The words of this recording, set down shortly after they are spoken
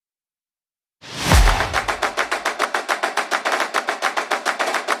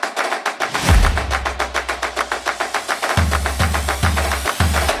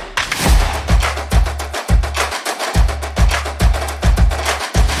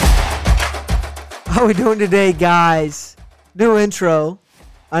How we doing today, guys? New intro.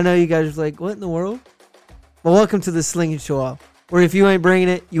 I know you guys are like, what in the world? But welcome to the Slinging Show, where if you ain't bringing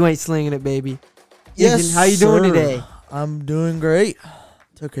it, you ain't slinging it, baby. Yes, Ethan, how you doing sir. today? I'm doing great.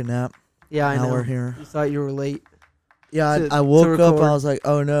 Took a nap. Yeah, I Now know. we're here. You thought you were late. Yeah, I woke up and I was like,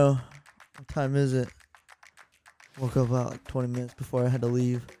 oh no. What time is it? Woke up about like 20 minutes before I had to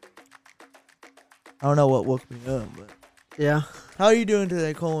leave. I don't know what woke me up, but. Yeah. How are you doing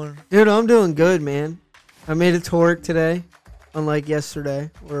today, Colin? Dude, I'm doing good, man. I made it to work today, unlike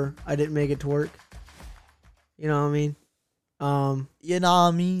yesterday, where I didn't make it to work. You know what I mean? You know what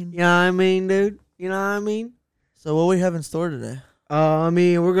I mean? You know what I mean, dude? You know what I mean? So what we have in store today?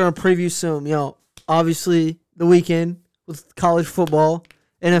 We're going to preview some, obviously the weekend with college football,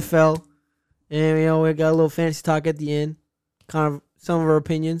 NFL, and, we got a little fantasy talk at the end, kind of some of our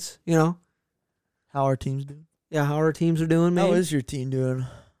opinions, How our team's doing? Yeah, how our teams are doing, man. How is your team doing?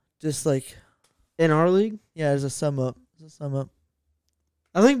 Just like... In our league? Yeah, there's a sum up. I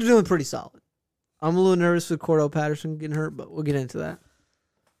think they're doing pretty solid. I'm a little nervous with Cordell Patterson getting hurt, but we'll get into that.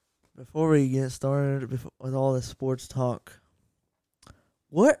 Before we get started with all this sports talk,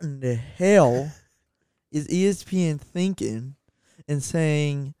 what in the hell is ESPN thinking and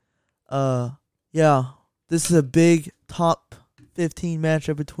saying, yeah, this is a big top 15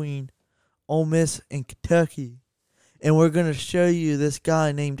 matchup between Ole Miss and Kentucky, and we're going to show you this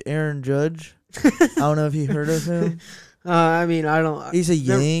guy named Aaron Judge. I don't know if you heard of him. I don't. He's a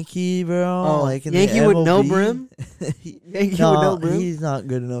Yankee, bro. Oh, like in Yankee the with MLB. no brim? Yankee with no brim? He's not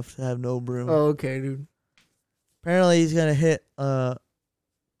good enough to have no brim. Oh, okay, dude. Apparently, he's gonna hit.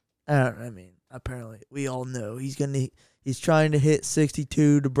 Apparently, we all know he's trying to hit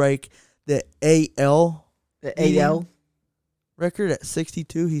 62 to break the AL. The AL record at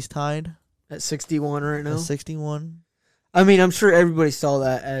 62. He's tied at 61 right now. At 61. I mean, I'm sure everybody saw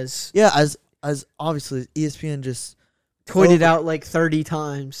that as obviously ESPN just tweeted out like 30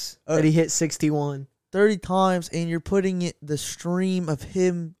 times that he hit 61. 30 times, and you're putting it the stream of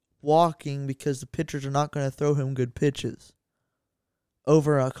him walking because the pitchers are not going to throw him good pitches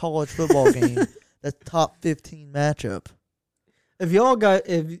over a college football game. That's top 15 matchup. If y'all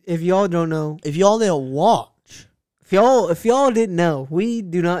don't know, if y'all didn't watch, if y'all didn't know, we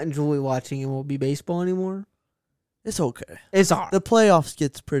do not enjoy watching MLB baseball anymore. It's okay. It's hard. The playoffs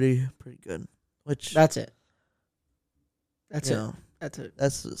gets pretty good. Which that's it. That's it.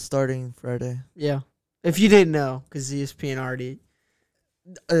 That's starting Friday. Yeah. If you didn't know, because ESPN already.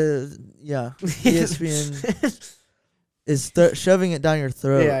 Yeah. ESPN is shoving it down your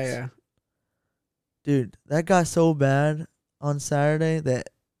throat. Yeah. Dude, that got so bad on Saturday that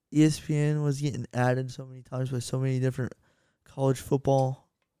ESPN was getting added so many times by so many different college football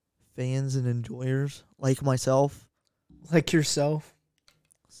fans and enjoyers like myself. Like yourself.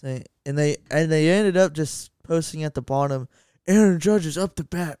 And they ended up just posting at the bottom, Aaron Judge is up the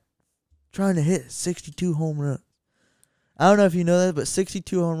bat trying to hit 62 home runs. I don't know if you know that, but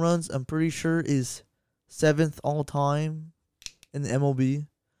 62 home runs, I'm pretty sure, is 7th all time in the MLB.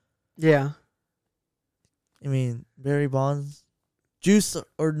 Yeah. I mean, Barry Bonds, juiced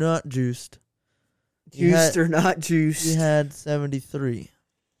or not juiced. Juiced or not juiced. He had 73.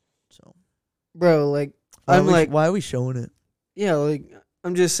 So, bro, like, why are we showing it? Yeah, like,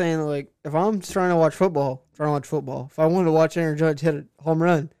 I'm just saying, like, if I'm trying to watch football. If I wanted to watch Aaron Judge hit a home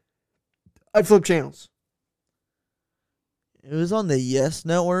run, I'd flip channels. It was on the Yes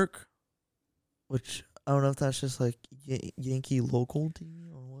Network, which I don't know if that's just like Yankee local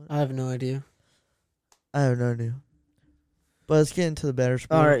TV or what. I have no idea. I have no idea. But let's get into the better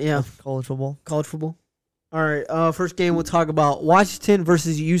sport. All right, yeah. College football. All right, first game we'll talk about Washington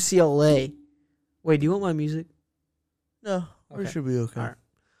versus UCLA. Wait, do you want my music? No, we should be okay. All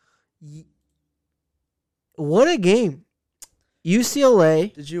right. What a game.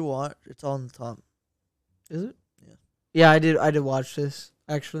 UCLA. Did you watch? It's on the top. Is it? Yeah. Yeah, I did watch this,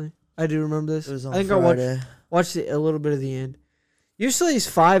 actually. I do remember this. It was on Friday. I watched it a little bit of the end. UCLA's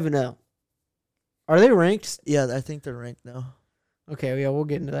 5-0. Are they ranked? Yeah, I think they're ranked now. Okay, yeah, we'll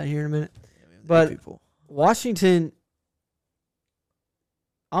get into that here in a minute. Yeah, but Washington,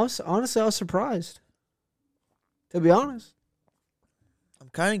 I was surprised. To be honest. I'm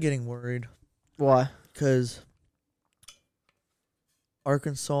kind of getting worried. Why? Because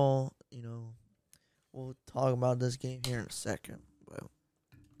Arkansas, we'll talk about this game here in a second. But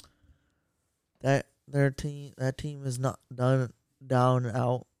that team is not down and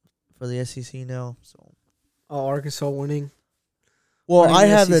out for the SEC now. So, Arkansas winning. Well,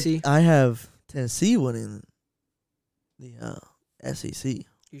 winning I have Tennessee winning the SEC.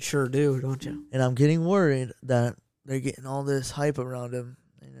 You sure do, don't you? And I'm getting worried that they're getting all this hype around him.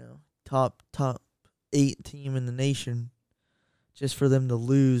 Top 8 team in the nation just for them to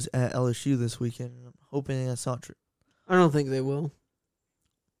lose at LSU this weekend. I'm hoping that's not true. I don't think they will.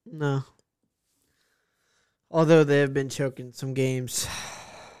 No. Although they have been choking some games.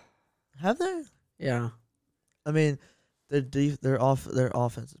 Have they? Yeah. I mean, their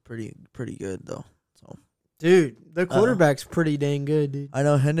offense is pretty good though. So, dude, the quarterback's pretty dang good, dude. I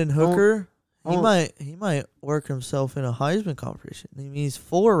know Hendon Hooker. Oh. He might work himself in a Heisman competition. I mean, he's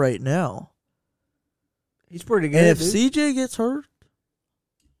 4 right now. He's pretty good. And if dude. CJ gets hurt,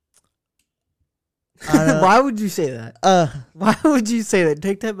 why would you say that? Why would you say that?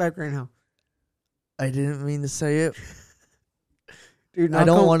 Take that back right now. I didn't mean to say it. Dude, I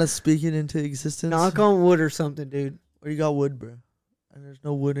don't want to speak it into existence. Knock on wood or something, dude. Where you got wood, bro? And there's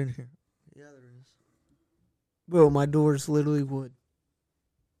no wood in here. Yeah, there is. Bro, my door's literally wood.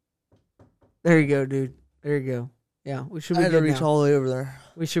 There you go, dude. There you go. Yeah, we should be I had good to reach now. all the way over there.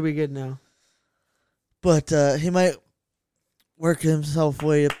 We should be good now. But he might work himself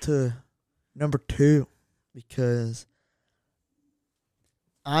way up to number 2 because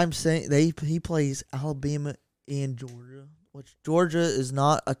I'm saying he plays Alabama and Georgia, which Georgia is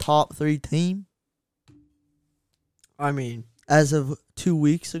not a top 3 team. I mean, as of 2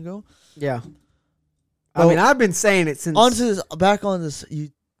 weeks ago. Yeah. Well, I mean, I've been saying it since. Back on this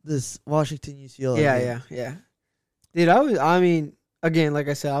Washington UCLA. Yeah. Dude, again, like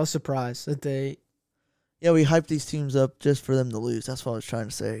I said, I was surprised that they. Yeah, we hyped these teams up just for them to lose. That's what I was trying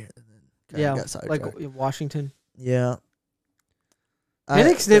to say. And then got sidetracked. Like Washington. Yeah.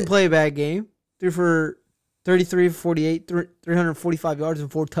 Penix didn't play a bad game. Threw for 33 48, 345 yards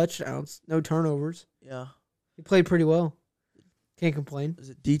and 4 touchdowns. No turnovers. Yeah. He played pretty well. Can't complain. Is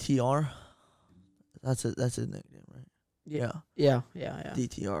it DTR? That's his nickname, right? Yeah.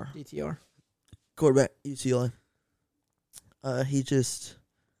 DTR. Quarterback, UCLA. He just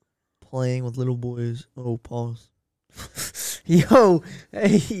playing with little boys. Oh, pause. Yo,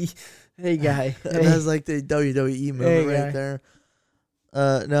 hey guy. That's like the WWE moment right there.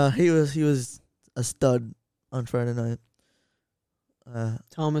 No, he was a stud on Friday night.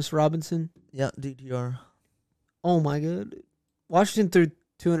 Thomas Robinson. Yeah, DTR. Oh my god. Washington threw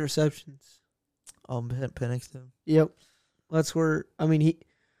 2 interceptions. Penix did. Yep. That's where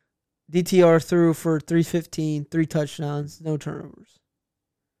DTR threw for 315, 3 touchdowns, no turnovers.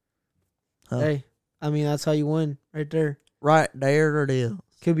 Huh. Hey, that's how you win right there. Right there it is.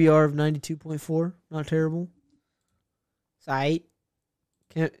 QBR of 92.4, not terrible. It's aight.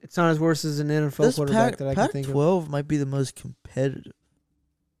 It's not as worse as an NFL quarterback that I can think of. Pac-12 might be the most competitive.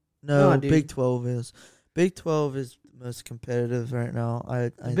 No, Big 12 is. Big 12 is the most competitive right now.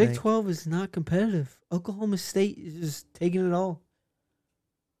 I Big think. 12 is not competitive. Oklahoma State is just taking it all.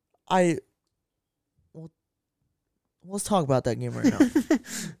 Let's talk about that game right now.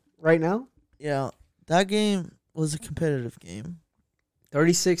 Right now? Yeah, that game was a competitive game.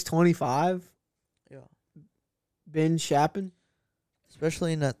 36-25. Yeah. Ben Shappen.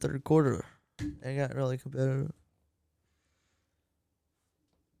 Especially in that third quarter. They got really competitive.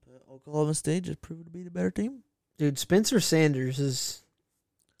 But Oklahoma State just proved to be the better team. Dude, Spencer Sanders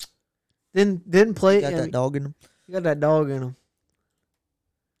didn't play. Got that dog in him. He got that dog in him.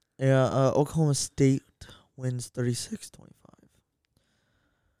 Yeah, Oklahoma State wins 36-25.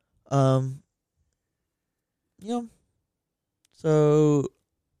 Yeah. So,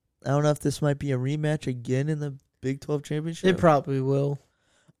 I don't know if this might be a rematch again in the Big 12 championship. It probably will.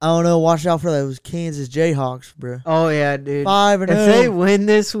 I don't know. Watch out for those Kansas Jayhawks, bro. Oh yeah, dude. 5-0. If they win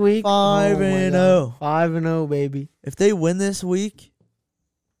this week, 5-0. 5-0, baby. If they win this week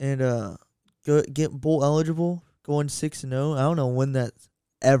and get bowl eligible, going 6-0, I don't know when that's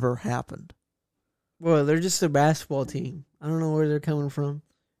ever happened. Well, they're just a basketball team. I don't know where they're coming from.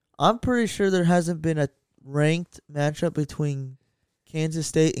 I'm pretty sure there hasn't been a ranked matchup between Kansas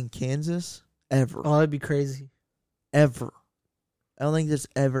State and Kansas ever. Oh, that'd be crazy. Ever. I don't think that's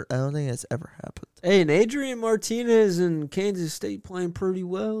ever happened. Hey, and Adrian Martinez and Kansas State playing pretty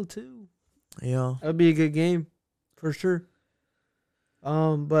well too. Yeah. That'd be a good game, for sure.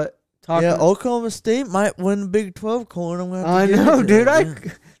 But talking. Yeah, Oklahoma State might win the Big 12 corner. I know, dude.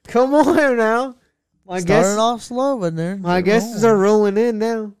 Come on now. Starting off slow, but there. My guesses are rolling in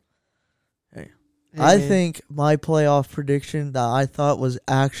now. Hey, I think my playoff prediction that I thought was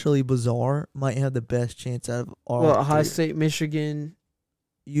actually bizarre might have the best chance out of all. Well, Ohio State, Michigan,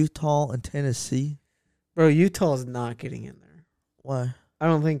 Utah, and Tennessee. Bro, Utah's not getting in there. Why? I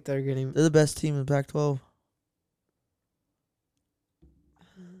don't think they're getting. They're the best team in the Pac-12.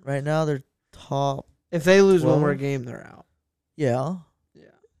 Right now, they're top. If they lose 12. one more game, they're out. Yeah. Yeah.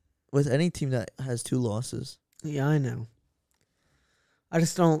 With any team that has 2 losses. Yeah, I know. I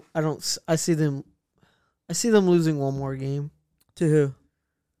just don't. I see them. I see them losing one more game. To who?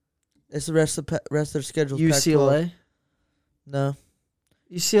 It's the rest of their schedule. UCLA. No.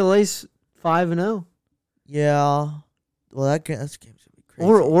 UCLA's 5-0. Yeah. Well, that game's gonna be crazy.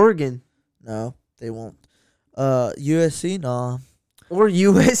 Or Oregon. No, they won't. USC, nah. Or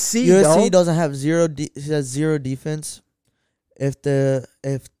USC. USC dog. doesn't have has zero defense.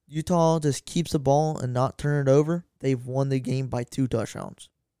 If Utah just keeps the ball and not turn it over, they've won the game by 2 touchdowns.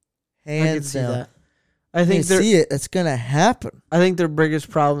 I can Hands see down. that. I think see it. It's gonna happen. I think their biggest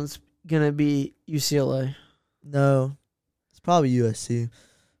problem's gonna be UCLA. No, it's probably USC.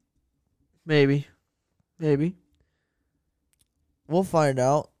 Maybe. We'll find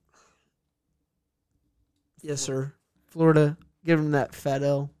out. Yes, sir. Florida, give them that fat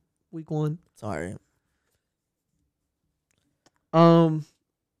L. Week 1. Sorry. You want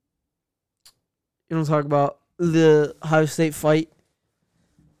to talk about the Ohio State fight?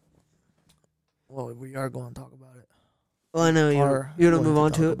 Well, we are going to talk about it. Well, I know you want to move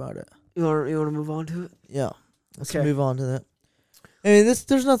on to it. About it. You want to move on to it? Yeah. Let's Okay. move on to that. I mean,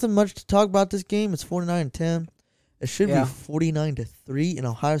 there's nothing much to talk about this game. It's 49-10. It should be 49-3, and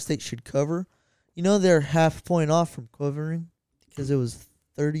Ohio State should cover. You know they're half a point off from covering because it was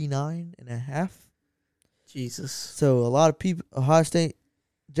 39.5. Jesus. So a lot of people, Ohio State,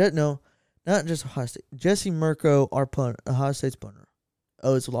 not just Ohio State. Jesse Mirko, our punter, Ohio State's punter,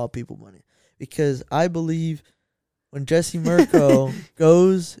 owes a lot of people money because I believe when Jesse Mirko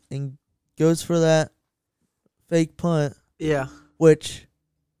goes for that fake punt, Yeah. which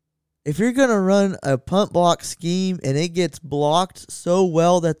if you're gonna run a punt block scheme and it gets blocked so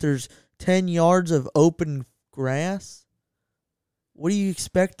well that there's 10 yards of open grass, what do you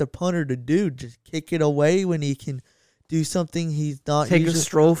expect the punter to do? Just kick it away when he can do something he's not Take usually. a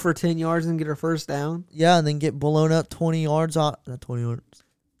stroll for 10 yards and get a first down? Yeah, and then get blown up 20 yards out. Not 20 yards.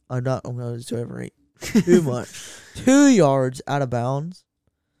 I'm going to do every 8. Too much. 2 yards out of bounds.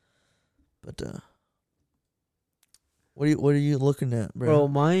 But what are you looking at, Bro,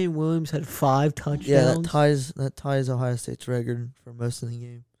 Mayan Williams had 5 touchdowns. Yeah, that ties Ohio State's record for most of the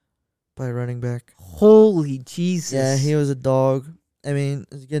game by running back. Holy Jesus. Yeah, he was a dog. I mean,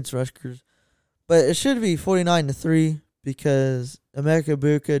 it's against Rutgers. But it should be 49-3 because Emeka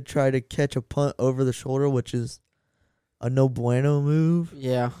Buka tried to catch a punt over the shoulder, which is a no bueno move.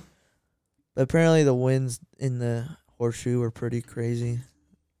 Yeah. But apparently the winds in the horseshoe were pretty crazy.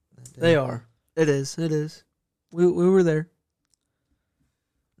 They are. It is. We were there.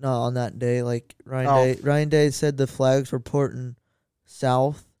 No, on that day, like Ryan Day said the flags were pointing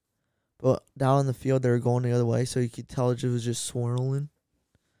south, but down in the field they were going the other way, so you could tell it was just swirling.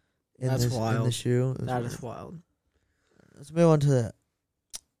 That's wild. In the shoe. That is wild. Let's move on to that.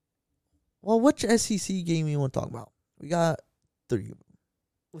 Well, which SEC game you want to talk about? We got 3 of them.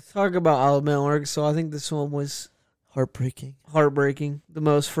 Let's talk about Alabama, Arkansas. I think this one was Heartbreaking. the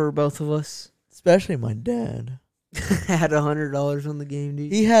most for both of us. Especially my dad. Had $100 on the game,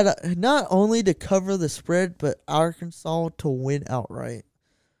 dude. He had not only to cover the spread, but Arkansas to win outright,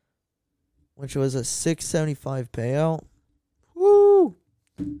 which was a $675 payout. Woo!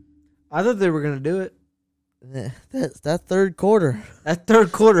 I thought they were gonna do it. That's that third quarter. That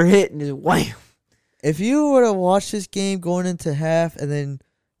third quarter hit and just wham. If you would have watched this game going into half and then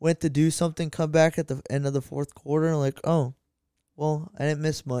went to do something, come back at the end of the fourth quarter, like, oh, well, I didn't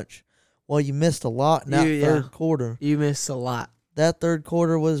miss much. Well, you missed a lot in that third quarter. You missed a lot. That third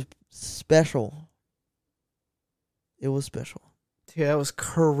quarter was special. It was special. Dude, that was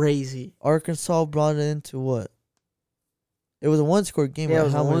crazy. Arkansas brought it into what? It was a one-score game. Yeah, Right? it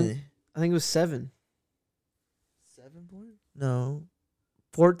was How a many? I think it was 7. 7 points? No.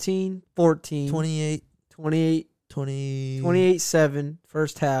 14, 28, 28, 20, 28-7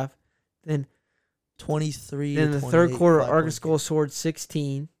 first half. Then 23. in the third quarter, Arkansas scored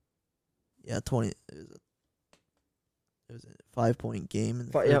 16. Yeah, 20. It was a 5-point game in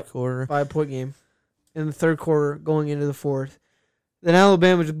the third Yep. quarter. 5-point game. In the third quarter, going into the fourth. Then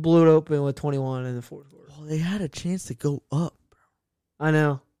Alabama just blew it open with 21 in the fourth quarter. Well, they had a chance to go up. I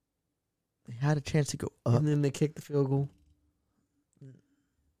know. They had a chance to go up. And then they kicked the field goal.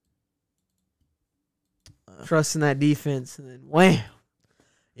 Trusting that defense, and then wham.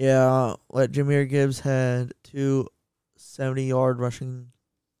 Yeah, Jahmyr Gibbs had 2 70-yard rushing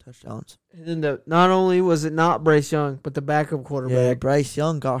touchdowns. And then not only was it not Bryce Young, but the backup Yeah, quarterback. Bryce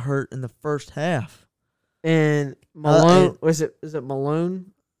Young got hurt in the first half. And Malone, is it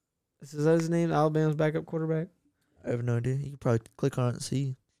Malone? Is that his name? Alabama's backup quarterback? I have no idea. You can probably click on it and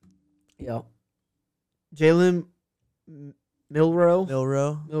see. Yeah. Jalen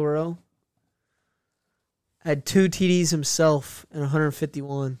Milrow had 2 TDs himself and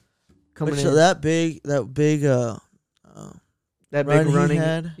 151 coming Which in. that big that run big he running.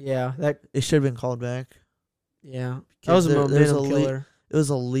 had, Yeah, it should have been called back. that was Because a there's momentum killer. It was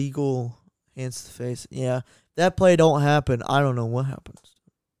a legal hands to face. Yeah, that play don't happen. I don't know what happens.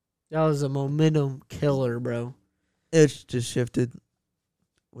 That was a momentum killer, bro. It's just shifted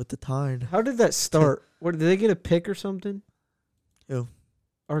with the tide. How did that start? What, did they get a pick or something? Who?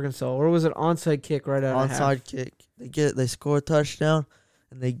 Arkansas, or was it onside kick right out of half? Onside kick. They score a touchdown,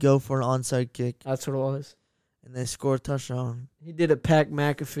 and they go for an onside kick, That's what it was. and they score a touchdown. He did a Pat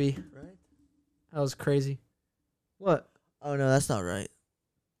McAfee. Right? That was crazy. What? Oh no, that's not right.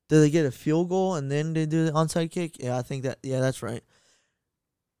 Did they get a field goal and then they do the onside kick? Yeah, I think that. Yeah, that's right.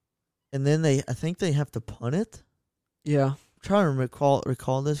 And then I think they have to punt it. Yeah. I'm trying to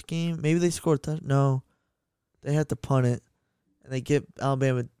recall this game. Maybe they scored a touchdown. No, they had to punt it, and they get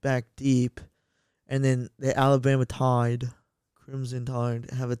Alabama back deep, and then the Alabama Tide, Crimson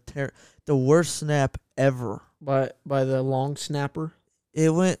Tide, have the worst snap ever. By the long snapper. It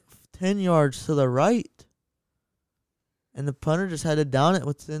went 10 yards to the right, and the punter just had to down it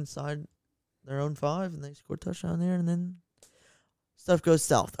what's inside their own 5, and they scored a touchdown there, and then stuff goes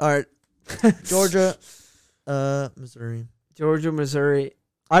south. All right, Georgia, Missouri. Georgia, Missouri.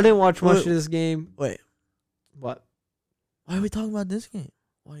 I didn't watch much Wait. of this game. Wait, What? why are we talking about this game?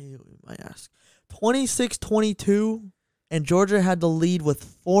 Why you might ask? 26-22, and Georgia had the lead with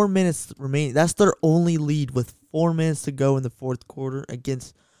 4 minutes remaining. That's their only lead with 4 minutes to go in the fourth quarter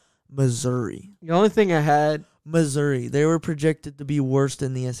against Missouri. The only thing I had Missouri, they were projected to be worst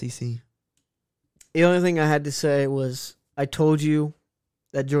in the SEC. The only thing I had to say was I told you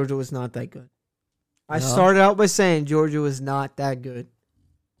that Georgia was not that good. I Yeah. started out by saying Georgia was not that good.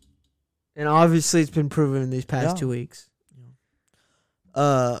 And obviously it's been proven in these past Yeah. 2 weeks.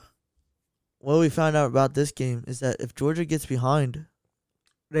 What we found out about this game is that if Georgia gets behind,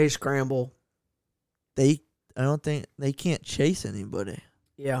 They scramble. I don't think they can't chase anybody.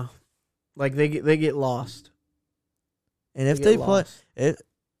 Yeah. Like they get lost. And if get they play, lost.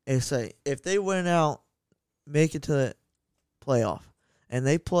 if they win out, make it to the playoff, and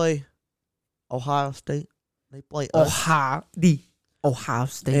they play Ohio State, they play us, Ohio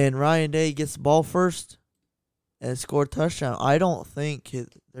State. and Ryan Day gets the ball first and score a touchdown, I don't think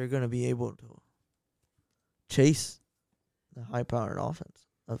they're going to be able to chase the high-powered offense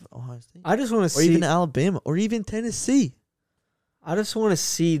of Ohio State. I just want to Or see even Alabama, or even Tennessee. I just want to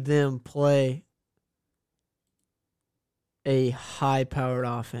see them play a high-powered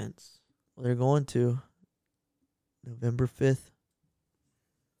offense. Well, they're going to November 5th.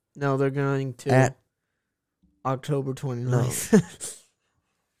 No, they're going to At- October 29th.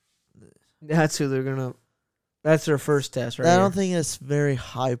 That's who they're going to. That's their first test, right? I here. don't think it's very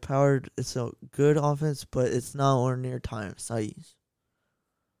high-powered. It's a good offense, but it's not or near time size.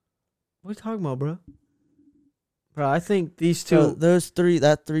 What are you talking about, bro? Bro, I think these So two. those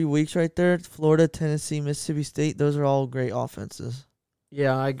 3 weeks right there, Florida, Tennessee, Mississippi State, those are all great offenses.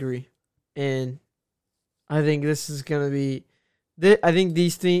 Yeah, I agree. And I think this is going to be. I think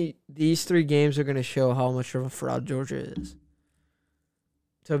these three games are going to show how much of a fraud Georgia is.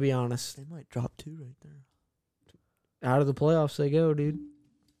 To be honest. They might drop 2 right there. Out of the playoffs they go, dude.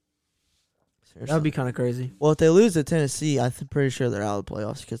 Seriously. That would be kind of crazy. Well, if they lose to Tennessee, I'm pretty sure they're out of the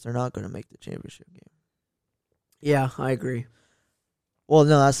playoffs because they're not going to make the championship game. Yeah, I agree. Well,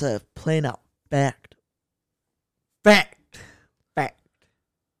 no, that's a plain out fact. Fact.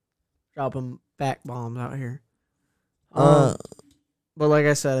 Dropping back bombs out here. But like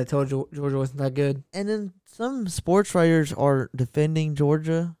I said, I told you Georgia wasn't that good. And then some sports writers are defending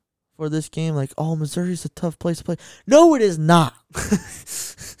Georgia for this game, like, oh, Missouri's a tough place to play. No, it is not.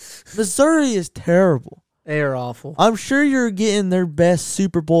 Missouri is terrible. They are awful. I'm sure you're getting their best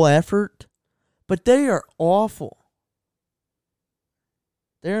Super Bowl effort, but they are awful.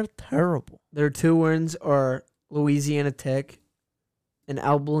 They're terrible. Their 2 wins are Louisiana Tech and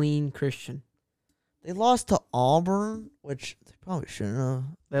Abilene Christian. They lost to Auburn, which they probably shouldn't have.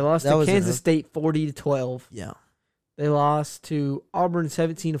 They lost That to was Kansas a- State 40-12. Yeah. They lost to Auburn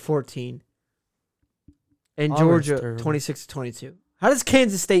 17-14. And Auburn's Georgia terrible. 26-22. How does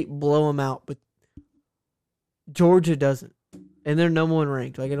Kansas State blow them out, but Georgia doesn't? And they're number 1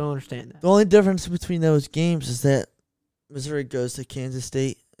 ranked. Like, I don't understand that. The only difference between those games is that Missouri goes to Kansas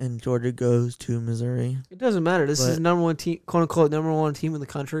State and Georgia goes to Missouri. It doesn't matter. This is But- number 1 team, quote unquote, number 1 team in the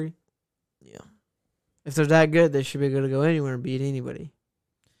country. Yeah. If they're that good, they should be able to go anywhere and beat anybody.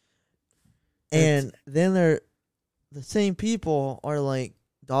 And then the same people are like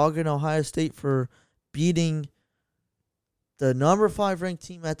dogging Ohio State for beating the number 5 ranked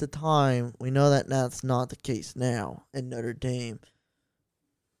team at the time. We know that that's not the case now in Notre Dame.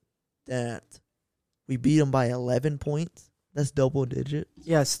 that we beat them by 11 points. That's double digits.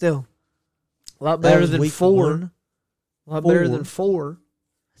 Yeah, still. A lot That better was than week 4. one. A lot better than 4. 4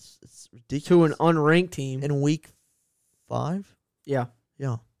 It's ridiculous. to an unranked team. In week 5? Yeah,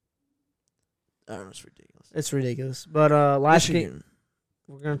 Yeah. I don't know, it's ridiculous. it's ridiculous. But last game, Michigan.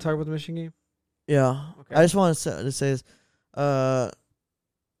 we're going to talk about the Michigan game? Yeah. Okay. I just want to say this.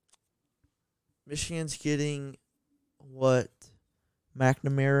 Michigan's getting what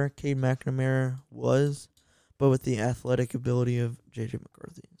Cade McNamara was, but with the athletic ability of J.J.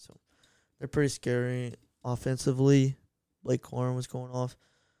 McCarthy. So they're pretty scary offensively. Blake Corum was going off.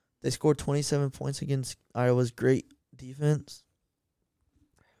 They scored 27 points against Iowa's great defense.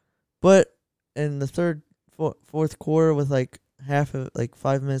 But in the fourth quarter, with like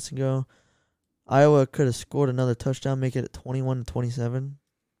 5 minutes to go, Iowa could have scored another touchdown, make it at 21-27.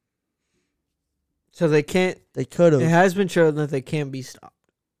 So they can't. They could It have. has been shown that they can't be stopped.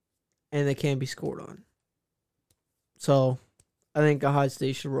 And they can't be scored on. So I think Ohio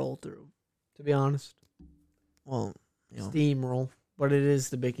State should roll through, to be honest. Well, Steamroll. But it is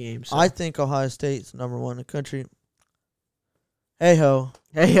the big game. So. I think Ohio State's number 1 in the country. Hey ho,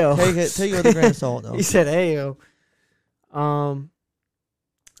 Hey yo. take it with a grain of salt though. He said hey yo. Are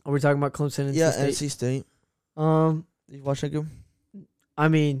we talking about Clemson and Yeah, State? NC State. Um, Did you watch that game? I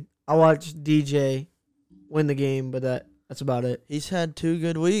mean, I watched DJ win the game, but that's about it. He's had 2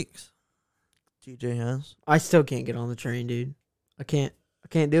 good weeks. TJ has. I still can't get on the train, dude. I can't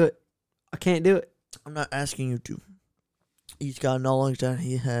do it. I can't do it. I'm not asking you to. He's got knowledge that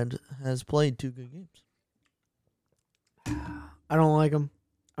he has played 2 good games. I don't like him.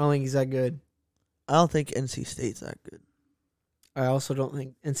 I don't think he's that good. I don't think NC State's that good. I also don't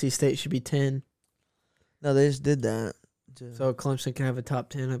think NC State should be 10. No, they just did that. So Clemson can have a top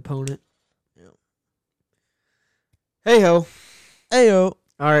 10 opponent. Yeah. Hey ho. Ayo.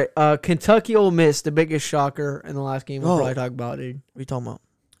 All right. Kentucky Ole Miss, the biggest shocker in the last game we'll Oh. probably talk about, dude. What are you talking about?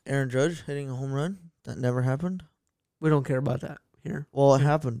 Aaron Judge hitting a home run? That never happened? We don't care about that here. Well, it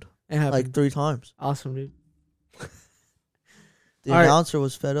happened. It happened. Like 3 times. Awesome, dude. The All right. announcer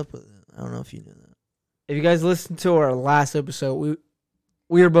was fed up with it. I don't know if you knew that. If you guys listened to our last episode,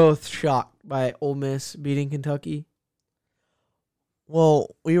 we were both shocked by Ole Miss beating Kentucky.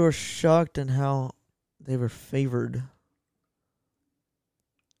 Well, we were shocked in how they were favored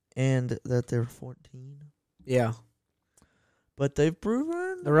and that they're 14. Yeah. But they've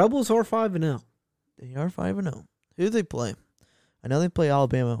proven The Rebels are 5-0. they are 5-0. Who do they play? I know they play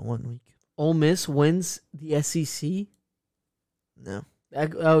Alabama 1 week. Ole Miss wins the SEC. No.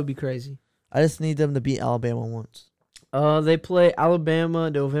 That would be crazy. I just need them to beat Alabama once. They play Alabama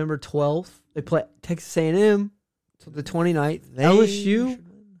November 12th. They play Texas A&M till the 29th. They LSU should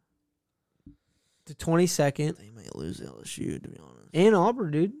win. the 22nd. They might lose LSU, to be honest. And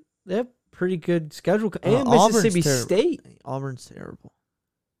Auburn, dude. They have pretty good schedule. And Auburn's Mississippi terrible. State. Auburn's terrible.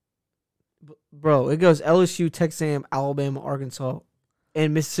 Bro, it goes LSU, Texas A&M, Alabama, Arkansas,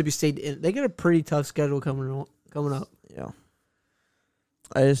 and Mississippi State. They got a pretty tough schedule coming up. Yeah.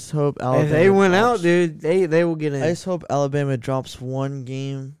 I just hope Alabama. If they win drops- out, dude, they will get in. I just hope Alabama drops 1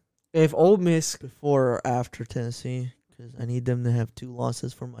 game If Ole Miss, before or after Tennessee, because I need them to have 2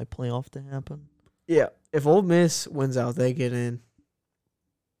 losses for my playoff to happen. yeah, if Ole Miss wins out, they get in.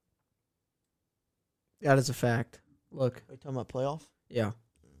 That is a fact. Look, Are you talking about playoff? yeah.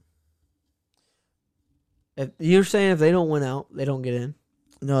 If you're saying if they don't win out, they don't get in.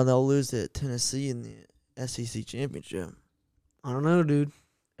 No, they'll lose to Tennessee in the SEC championship. I don't know, dude.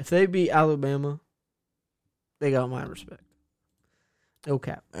 If they beat Alabama, they got my respect. No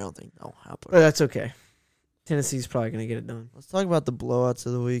cap. I don't think that'll happen. But that's okay. Tennessee's probably gonna get it done. Let's talk about the blowouts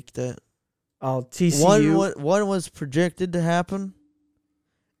of the week. That Oh, TCU. one was projected to happen,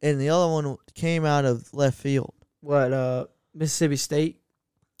 and the other one came out of left field. Mississippi State,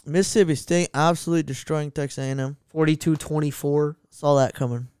 Mississippi State absolutely destroying Texas A&M. 42-24. Saw that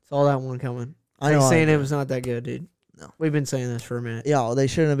coming. Saw that one coming. I know. Texas I A&M know. was not that good, dude. No. We've been saying this for a minute. Yeah, they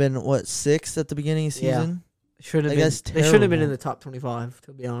shouldn't have been 6th at the beginning of the Yeah. season. Should have Like, been. that's They should have been terrible. in the top 25,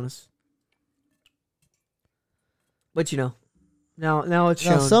 to be honest. But now it's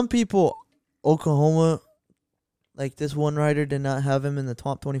shown. Now some people, Oklahoma, like this one writer did not have him in the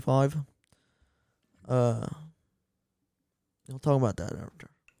top 25. We'll talk about that after.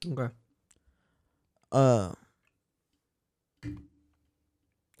 Okay.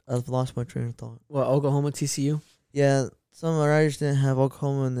 I've lost my train of thought. What, Oklahoma, TCU? Yeah, some writers didn't have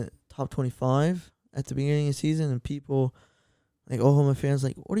Oklahoma in the top 25 at the beginning of the season, and people, like Oklahoma fans,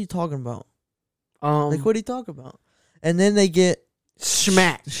 like, what are you talking about? Like, what are you talking about? And then they get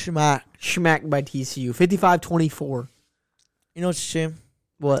Smacked smacked. by TCU, 55-24. You know what's a shame?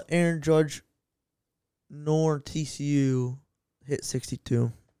 What? Aaron Judge nor TCU hit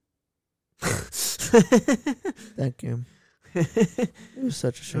 62 that game. It was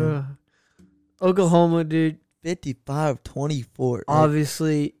such a shame. Oklahoma, dude. 55-24.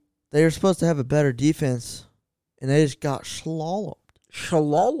 Obviously, They were supposed to have a better defense, and they just got schlolloped.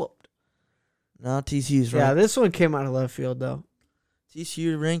 Now TCU's Yeah, ranked. this one came out of left field though.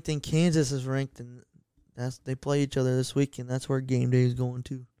 TCU ranked and Kansas is ranked, and they play each other this weekend. That's where game day is going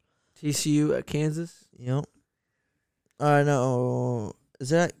to. TCU at Kansas. Yep. No. Is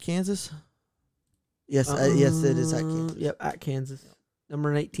that Kansas? Yes, yes, it is at Kansas. Yep, at Kansas.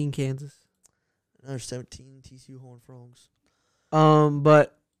 Number 18, Kansas. Another 17 TCU Horned Frogs.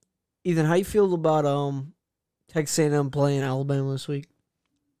 But Ethan, how you feel about Texas A&M playing Alabama this week?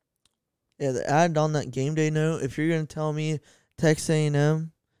 Yeah, to add on that game day note, if you're gonna tell me Texas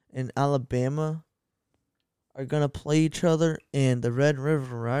A&M and Alabama are gonna play each other, and the Red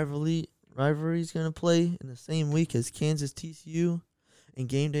River rivalry is gonna play in the same week as Kansas TCU, and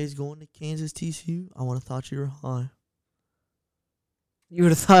game day's going to Kansas TCU, I would have thought you were high. You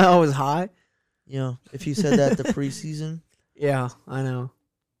would have thought I was high? If you said that the preseason. Yeah, I know.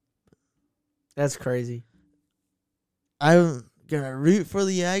 That's crazy. I'm gonna root for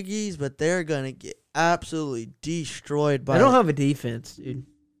the Aggies, but they're gonna get absolutely destroyed by They don't have a defense, dude.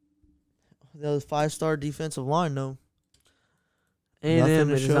 the 5-star defensive line, though. A&M Nothing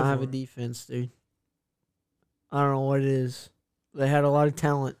to does show not have for a it. defense, dude. I don't know what it is. They had a lot of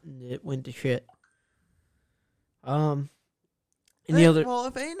talent, and it went to shit. And the other, Well,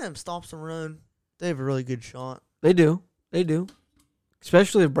 if A&M stops the run, they have a really good shot. they do,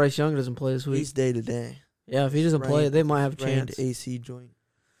 especially if Bryce Young doesn't play this week. He's day to day. Yeah, if he doesn't play, they might have a chance. AC joint.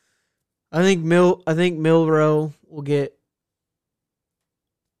 I think Milroe will get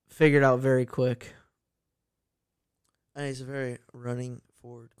figured out very quick. And he's a very running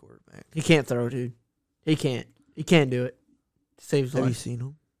forward quarterback. He can't throw, dude. He can't do it. Saves Have you life. seen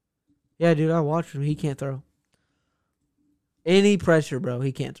him? Yeah, dude, I watched him. He can't throw. Any pressure, bro,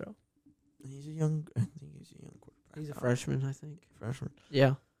 he can't throw. I think he's a young quarterback. He's a freshman, I think. Freshman.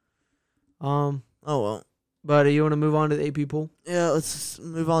 Yeah. Oh, well. But you want to move on to the AP poll? Yeah, let's just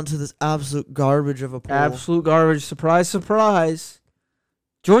move on to this absolute garbage of a poll. Absolute garbage. Surprise, surprise.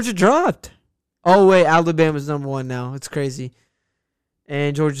 Georgia dropped. Oh, wait, Alabama's number 1 now. It's crazy.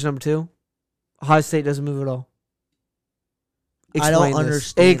 And Georgia's number 2. Ohio State doesn't move at all. I don't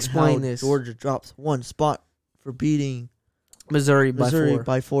understand Explain how this. Georgia drops one spot for beating Missouri by 4.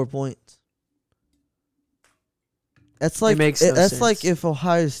 by 4 points. That's like makes no that's sense. like if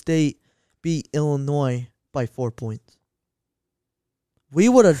Ohio State beat Illinois by 4 points. We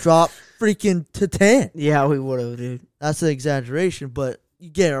would have dropped freaking to 10. Yeah, we would have, dude. That's an exaggeration, but you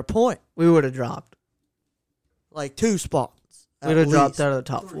get our point. We would have dropped. Like 2 spots. We would have dropped least. out of the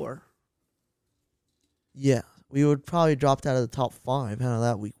top 4. Yeah, we would probably dropped out of the top 5. How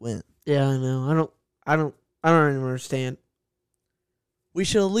that week went. Yeah, I know. I don't even understand. We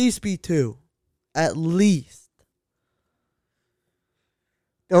should at least be 2, at least.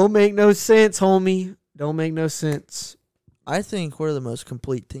 Don't make no sense, homie. Don't make no sense. I think we're the most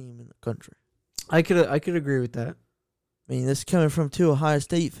complete team in the country. I could agree with that. I mean, this is coming from 2 Ohio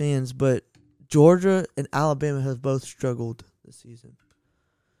State fans, but Georgia and Alabama have both struggled this season.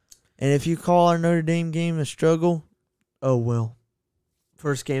 And if you call our Notre Dame game a struggle, oh well.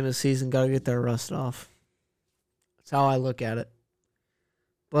 First game of the season, got to get their rust off. That's how I look at it.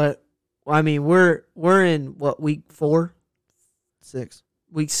 But I mean, we're in what, week 4, 6.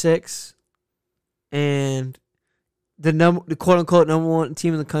 week 6, and the quote unquote number 1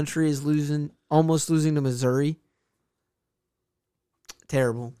 team in the country is almost losing to Missouri.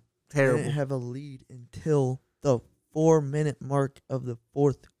 Terrible. They didn't have a lead until the 4-minute mark of the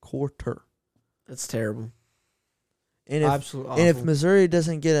 4th quarter. That's terrible. And Absolutely if awful. Missouri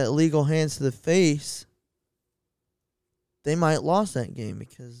doesn't get illegal hands to the face, they might lost that game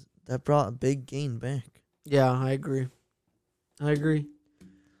because that brought a big gain back. Yeah, I agree.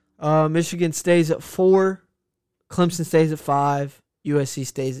 Michigan stays at 4. Clemson stays at 5. USC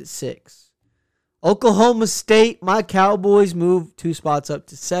stays at 6. Oklahoma State, my Cowboys, move 2 spots up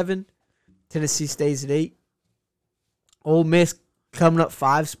to 7. Tennessee stays at 8. Ole Miss coming up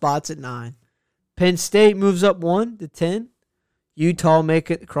 5 spots at 9. Penn State moves up 1 to 10. Utah make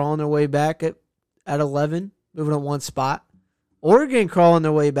it crawling their way back at 11, moving up 1 spot. Oregon crawling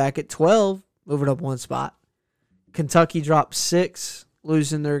their way back at 12, moving up 1 spot. Kentucky drops 6,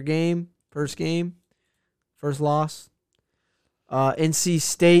 losing their first loss. NC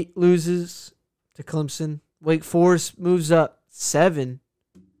State loses to Clemson. Wake Forest moves up 7.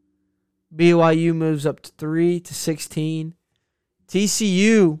 BYU moves up to 3 to 16.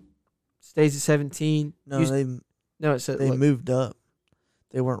 TCU stays at 17. No, No, it said they moved up.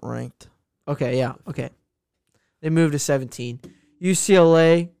 They weren't ranked. Okay, yeah, okay. They moved to 17.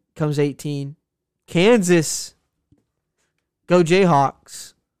 UCLA comes 18. Kansas, go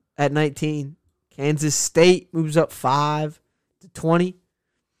Jayhawks at 19. Kansas State moves up 5 to 20.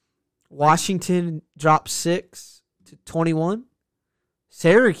 Washington drops 6 to 21.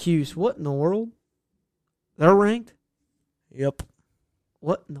 Syracuse, what in the world? They're ranked? Yep.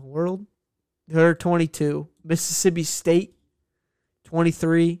 What in the world? They're 22. Mississippi State,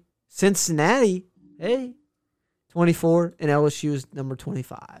 23. Cincinnati, hey, 24. And LSU is number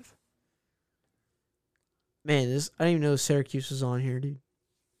 25. Man, I didn't even know Syracuse was on here, dude.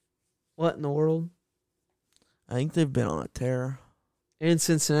 What in the world? I think they've been on a tear. And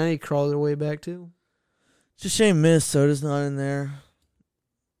Cincinnati crawled their way back, too. It's a shame Minnesota's not in there.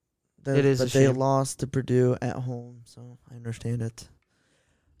 It is but a shame. they lost to Purdue at home, so I understand it.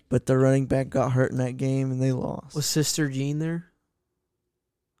 But the running back got hurt in that game, and they lost. Was Sister Jean there?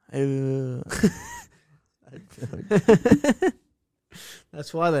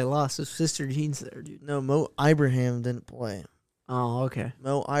 That's why they lost. His Sister Jean's there, dude. No, Mo Ibrahim didn't play. Oh, okay.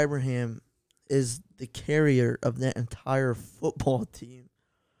 Mo Ibrahim is the carrier of that entire football team.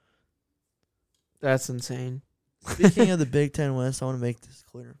 That's insane. Speaking of the Big Ten West, I want to make this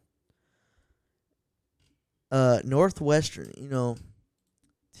clear. Northwestern,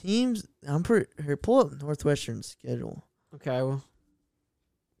 teams. I'm pretty here. Pull up Northwestern's schedule. Okay, well,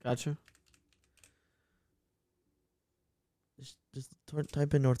 gotcha. Just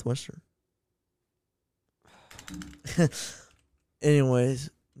type in Northwestern. Anyways,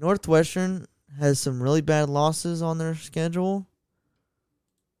 Northwestern has some really bad losses on their schedule.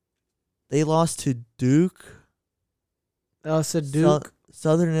 They lost to Duke. I said Duke.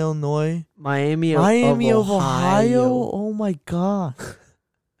 Southern Illinois. Miami of Ohio. Oh, my God.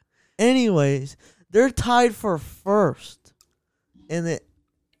 Anyways, they're tied for first in the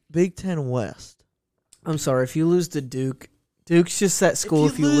Big Ten West. I'm sorry. If you lose to Duke, Duke's just that school.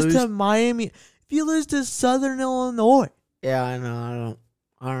 If you lose to Miami, if you lose to Southern Illinois. Yeah, I know.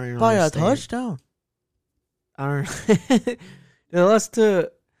 I don't even by understand. a touchdown. I don't They lost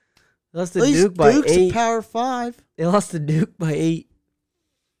to Duke by Duke's 8. a Power 5. They lost to Duke by 8.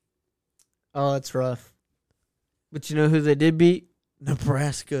 Oh, that's rough. But you know who they did beat?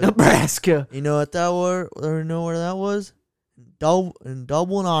 Nebraska. You know what that was? Or you know where that was? In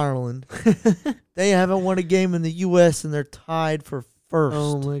Dublin, Ireland. They haven't won a game in the U.S. and they're tied for first.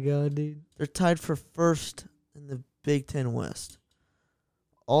 Oh my God, dude! They're tied for first in the Big Ten West.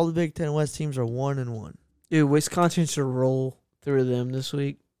 All the Big Ten West teams are 1-1. Dude, Wisconsin should roll through them this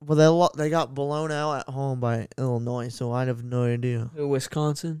week. Well, they got blown out at home by Illinois, so I have no idea.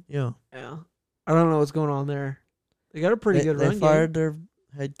 Wisconsin? Yeah. Yeah. I don't know what's going on there. They got a pretty good run They fired their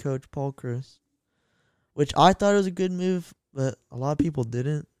head coach, Paul Chryst, which I thought was a good move, but a lot of people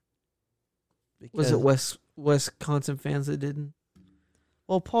didn't. Was it Wisconsin fans that didn't?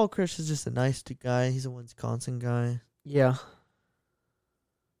 Well, Paul Chryst is just a nice guy. He's a Wisconsin guy. Yeah.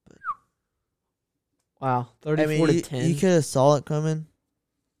 Wow, 34 to 10. You could have saw it coming.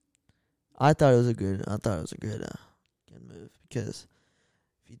 I thought it was a good move because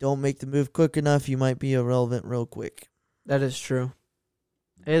if you don't make the move quick enough, you might be irrelevant real quick. That is true.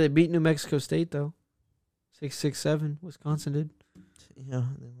 Hey, they beat New Mexico State though, 6-7. Wisconsin did. Yeah,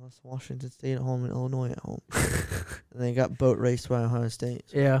 they lost Washington State at home and Illinois at home, and they got boat raced by Ohio State.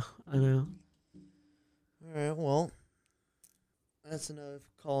 So. Yeah, I know. All right, well, that's enough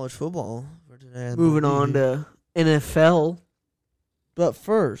college football for today. Moving on to NFL. But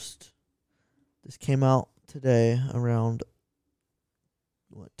first, this came out today around,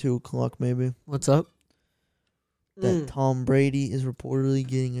 2 o'clock maybe. What's up? That Tom Brady is reportedly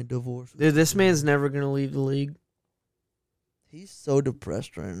getting a divorce. Dude, this man's never going to leave the league. He's so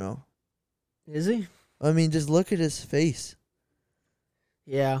depressed right now. Is he? I mean, just look at his face.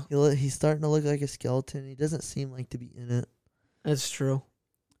 Yeah. He's starting to look like a skeleton. He doesn't seem like to be in it. That's true.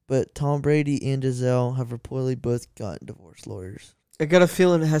 But Tom Brady and Giselle have reportedly both got divorce lawyers. I got a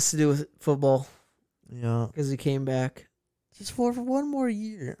feeling it has to do with football. Yeah. Because he came back. Just for one more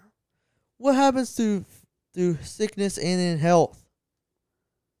year. What happens through sickness and in health?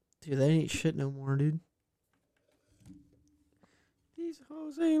 Dude, that ain't shit no more, dude. These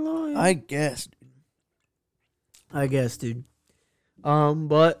hoes ain't lying. I guess, dude.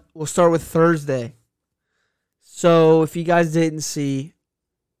 But we'll start with Thursday. So, if you guys didn't see,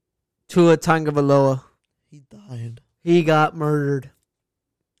 Tua Tagovailoa, he died. He got murdered.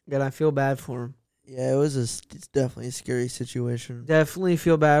 And I feel bad for him. Yeah, it's definitely a scary situation. Definitely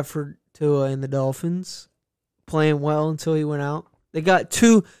feel bad for Tua and the Dolphins. Playing well until he went out. They got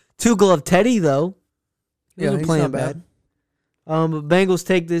two glove Teddy though. He Yeah, wasn't he's playing not bad. But Bengals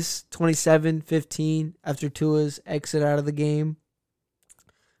take this 27-15 after Tua's exit out of the game.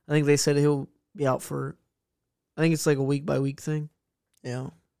 I think they said he'll be out for. I think it's like a week by week thing. Yeah.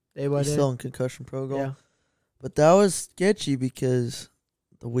 Day by He's day. still in concussion protocol. Yeah. But that was sketchy because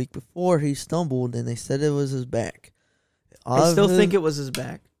the week before he stumbled and they said it was his back. I still think it was his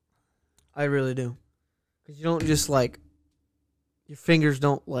back. I really do. Because you don't just like. Your fingers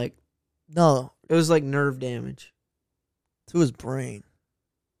don't like. No, It was like nerve damage. to his brain.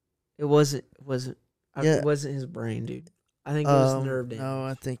 It wasn't. Yeah. It wasn't his brain, dude. I think it was nerve damage. No,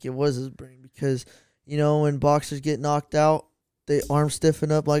 I think it was his brain because, when boxers get knocked out, they arm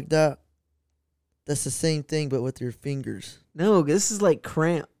stiffen up like that. That's the same thing, but with your fingers. No, this is like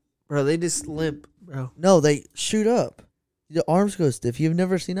cramp, bro. They just limp, bro. No, they shoot up. The arms go stiff. You've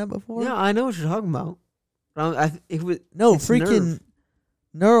never seen that before? Yeah, I know what you're talking about. But it was No, it's freaking nerve.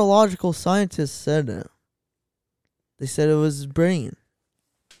 neurological scientists said it. They said it was his brain.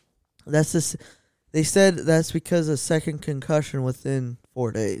 They said that's because of second concussion within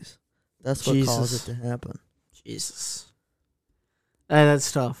 4 days. That's what caused Jesus. it to happen. Jesus.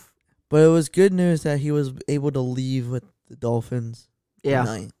 That's tough. But it was good news that he was able to leave with the Dolphins Yeah,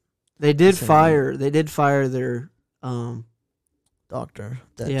 tonight. they did Same. fire. They did fire their. Doctor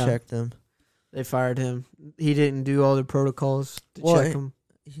that Yeah. checked him. They fired him. He didn't do all the protocols to Well, check him.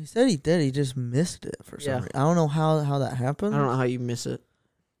 He said he did. He just missed it for some Yeah. reason. I don't know how that happened. I don't know how you miss it.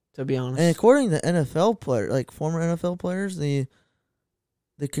 To be honest. And according to NFL players, like former NFL players, the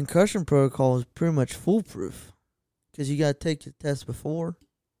concussion protocol is pretty much foolproof because you got to take the test before,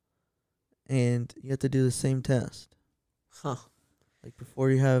 and you have to do the same test Huh. like before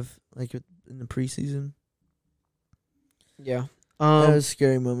you have like in the preseason. Yeah. That was a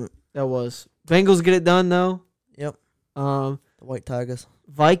scary moment. That was. Bengals get it done though. Yep, Um, the White Tigers.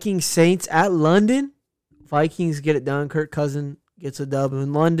 Vikings Saints at London. Vikings get it done. Kirk Cousins gets a dub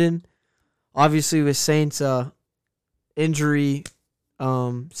in London. Obviously with Saints injury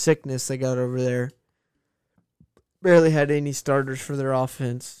sickness they got over there. Barely had any starters for their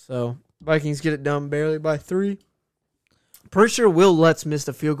offense. So Vikings get it done barely by 3. Pretty sure Will Lutz missed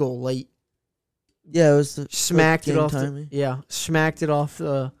a field goal late. Yeah, it was the Smacked it game off. timing. Smacked it off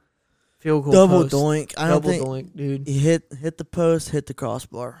the field goal Double post. doink. I don't Double think doink, dude. he hit the post, hit the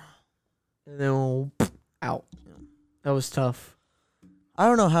crossbar. And then out. That was tough. I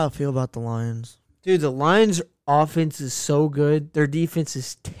don't know how I feel about the Lions. Dude, the Lions' offense is so good. Their defense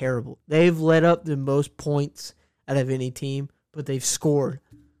is terrible. They've let up the most points out of any team, but they've scored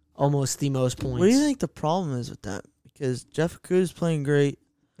almost the most points. What do you think the problem is with that? Because Jeff Okuda's playing great,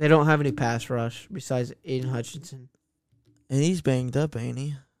 They don't have any pass rush besides Aiden Hutchinson. and he's banged up, ain't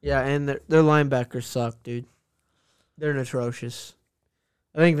he? Yeah, and their linebackers suck, dude. They're atrocious.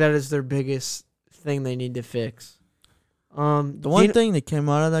 I think that is their biggest thing they need to fix. The one thing that came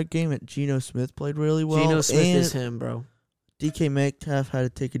out of that game that Geno Smith played really well. Geno Smith and is him, bro. DK Metcalf had to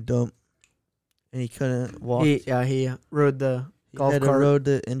take a dump, and he couldn't walk. He rode the He golf had to cart. rode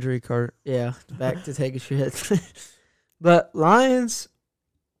the injury cart. Yeah, back to take a shit. But Lions,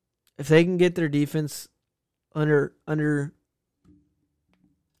 if they can get their defense under And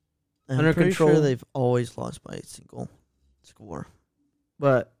Under I'm pretty control. sure they've always lost by a single score.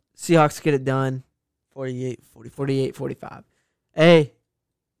 but Seahawks get it done 48-44. 48-45. Hey,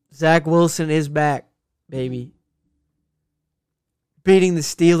 Zach Wilson is back, baby. Beating the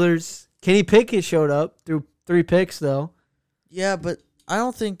Steelers. Kenny Pickett showed up through 3 picks, though. Yeah, but I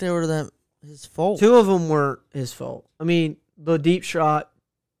don't think they were that his fault. 2 of them weren't his fault. I mean, the deep shot,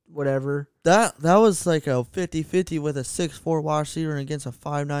 whatever. That was like a 50-50 with a 6'4" wide receiver against a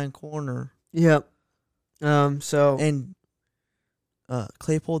 5'9" corner. Yep. So, And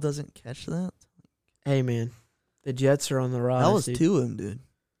Claypool doesn't catch that. hey, man. The Jets are on the rise. That was dude. to him, dude.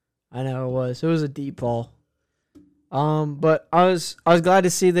 I know it was. It was a deep ball. But I was glad to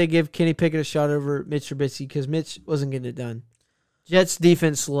see they give Kenny Pickett a shot over Mitch Trubisky because Mitch wasn't getting it done. Jets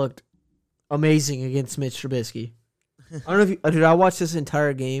defense looked amazing against Mitch Trubisky. I don't know if you, dude. I watched this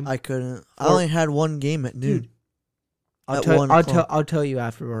entire game. I couldn't. I only had one game at noon. Dude, I'll At tell 1 I'll o'clock. tell you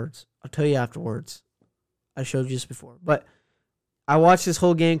afterwards. I showed you this before, but I watched this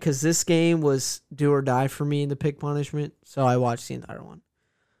whole game because this game was do or die for me in the pick punishment. So I watched the entire one.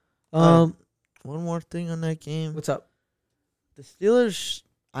 One more thing on that game. What's up? The Steelers,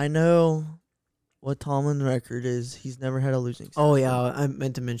 I know what Tomlin's record is. He's never had a losing season. Oh yeah, I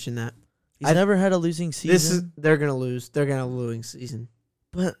meant to mention that. He's never had a losing season. They're gonna lose. They're gonna losing season.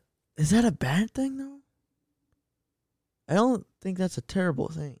 But is that a bad thing, though? I don't think that's a terrible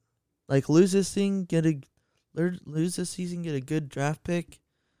thing. Like, lose this thing, get a lose this season, get a good draft pick,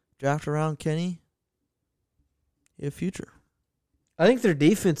 draft around Kenny. You have future. I think their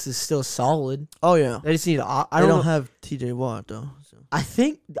defense is still solid. Oh yeah, They just need to. they don't have T.J. Watt though. So. I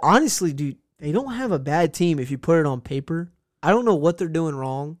think honestly, dude, they don't have a bad team if you put it on paper. I don't know what they're doing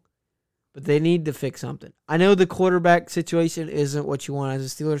wrong, but they need to fix something. I know the quarterback situation isn't what you want as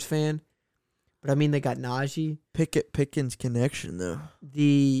a Steelers fan, but I mean they got Najee. Pickens connection though.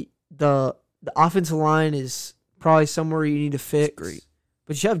 The offensive line is probably somewhere you need to fix. Great.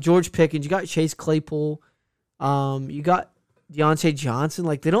 But you have George Pickens, you got Chase Claypool, you got Deontay Johnson.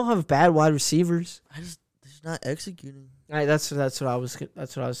 Like, they don't have bad wide receivers. They're not executing. All right, that's what I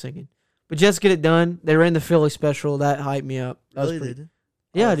was thinking. But just get it done. They ran the Philly special. That hyped me up. That was pretty.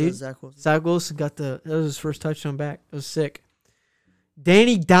 Yeah, dude. Zach Wilson got that was his first touchdown back. That was sick.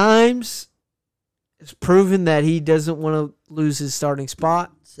 Danny Dimes has proven that he doesn't want to lose his starting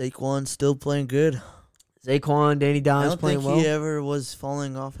spot. Saquon's still playing good. Danny Dimes playing well. I don't think he ever was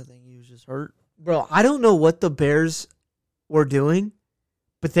falling off. I think he was just hurt. Bro, I don't know what the Bears were doing,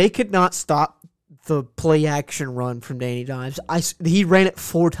 but they could not stop the play action run from Danny Dimes. He ran it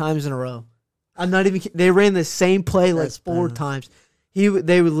 4 times in a row. I'm not even kidding. They ran the same play like 4 times. He would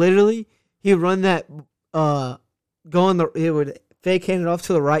run that he would fake hand it off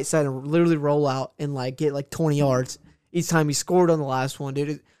to the right side and literally roll out and like get like 20 yards each time he scored on the last one,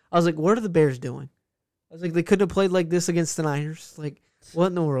 dude. I was like, what are the Bears doing? I was like, they couldn't have played like this against the Niners. Like, what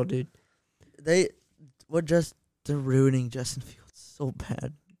in the world, dude? They're ruining Justin Fields so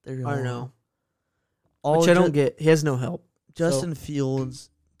bad. I don't know. Which I don't get. He has no help. Justin Fields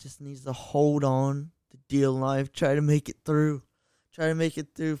just needs to hold on to deal life. Try to make it through.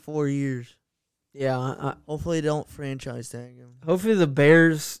 4 years. Yeah. Hopefully they don't franchise tag him. Hopefully the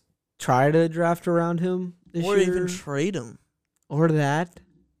Bears try to draft around him this year. Or even trade him. Or that.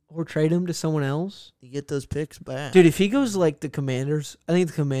 Or trade him to someone else. You get those picks back. Dude, if he goes like the Commanders, I think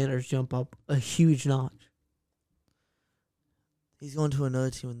the Commanders jump up a huge notch. He's going to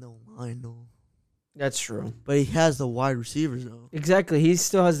another team with no line, though. That's true. But he has the wide receivers, though. Exactly. He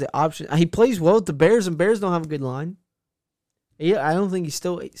still has the option. He plays well with the Bears, and Bears don't have a good line. Yeah, I don't think he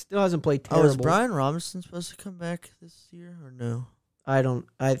still hasn't played terrible. Is Brian Robinson supposed to come back this year or no?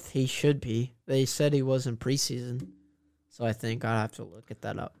 He should be. They said he was in preseason, so I think I'd have to look at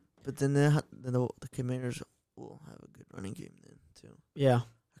that up. But then the Commanders will have a good running game then too. Yeah,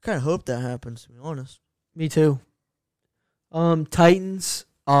 I kind of hope that happens. To be honest, me too. Titans,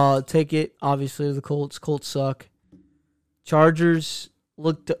 take it obviously to the Colts. Colts suck. Chargers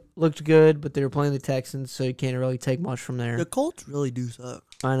looked good, but they were playing the Texans, so you can't really take much from there. The Colts really do suck.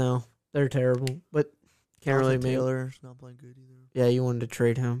 I know they're terrible, but can't really make. Taylor's not playing good either. Yeah, you wanted to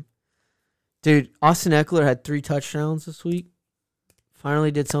trade him, dude. Austin Eckler had 3 touchdowns this week.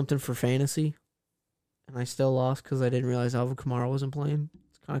 Finally did something for fantasy, and I still lost because I didn't realize Alvin Kamara wasn't playing.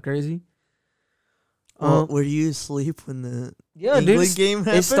 It's kind of crazy. Were you asleep when the England game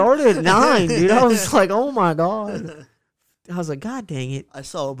happened? It started at 9, dude. I was like, oh my god. I was like, God dang it. I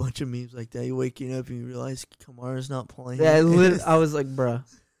saw a bunch of memes like that. You waking up and you realize Kamara's not playing. Yeah, I was like, bruh.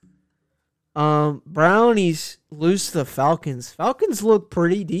 Brownies lose to the Falcons. Falcons look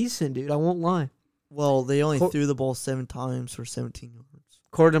pretty decent, dude. I won't lie. Well, they only threw the ball 7 times for 17 yards.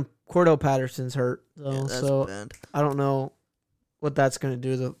 Cordell Patterson's hurt, though, yeah, that's so bad. I don't know what that's going to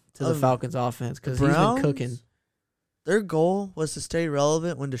do to the Falcons' offense because he's been cooking. Their goal was to stay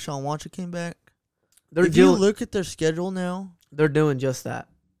relevant when Deshaun Watson came back. You look at their schedule now, they're doing just that.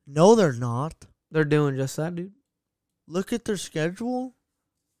 No, they're not. They're doing just that, dude. Look at their schedule.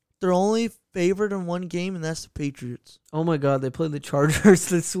 They're only favored in 1 game, and that's the Patriots. Oh my God, they played the Chargers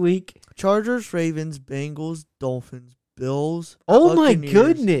this week. Chargers, Ravens, Bengals, Dolphins, Bills. Oh Buccaneers. My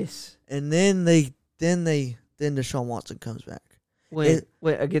goodness! And then Deshaun Watson comes back. Wait,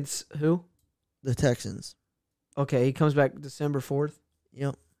 against who? The Texans. Okay, he comes back December 4th.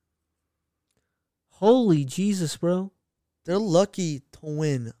 Yep. Holy Jesus, bro! They're lucky to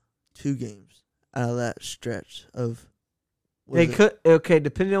win 2 games out of that stretch of. They could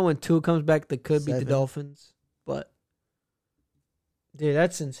depending on when Tua comes back, they could beat the Dolphins. But dude,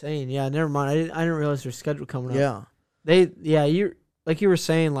 that's insane. Yeah, never mind. I didn't realize their schedule coming up. Yeah. You like you were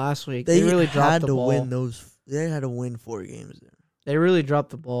saying last week. They really dropped the ball. They had to win 4 games there. They really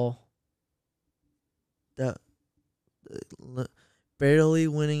dropped the ball. Barely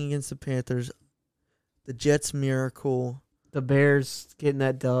winning against the Panthers. The Jets miracle. The Bears getting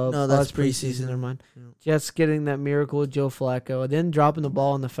that dub. No, that's preseason. Never mind. Yeah. Jets getting that miracle with Joe Flacco. And then dropping the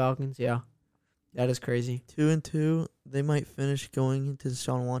ball on the Falcons. Yeah. That is crazy. 2-2. They might finish going into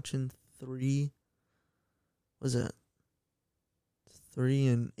Deshaun Watson 3. Was it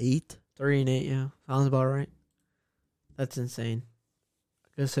 3-8? 3-8, yeah. Sounds about right. That's insane.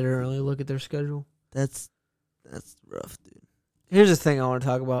 Considering look at their schedule. That's rough, dude. Here's the thing I want to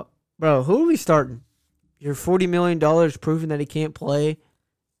talk about. Bro, who are we starting? Your $40 million proving that he can't play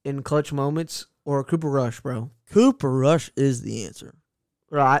in clutch moments, or Cooper Rush, bro? Cooper Rush is the answer.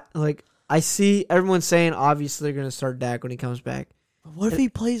 Right. Like, I see everyone saying obviously they're going to start Dak when he comes back. But what if he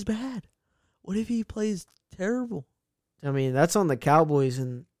plays bad? What if he plays terrible? I mean, that's on the Cowboys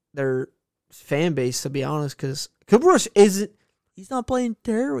and their fan base, to be honest, because Cooper Rush isn't. He's not playing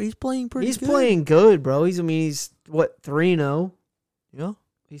terrible. He's playing pretty good. He's playing good, bro. He's what, 3-0? Yeah.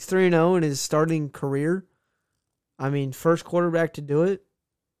 He's 3-0 in his starting career. I mean, first quarterback to do it.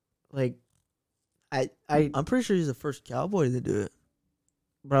 Like, I'm pretty sure he's the first Cowboy to do it.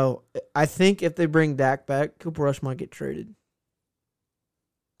 Bro, I think if they bring Dak back, Cooper Rush might get traded.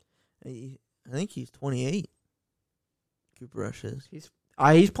 I think he's 28. Cooper Rush is.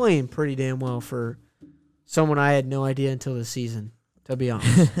 He's playing pretty damn well for someone I had no idea until this season, to be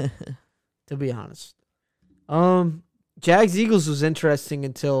honest. Jags Eagles was interesting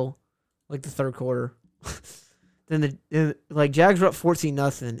until like the third quarter. Then Jags were up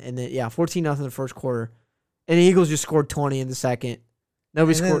 14-0, and then 14-0 in the first quarter, and the Eagles just scored 20 in the second.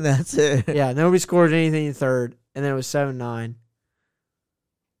 Nobody scored. That's it. Yeah, nobody scored anything in the third, and then it was 7-9.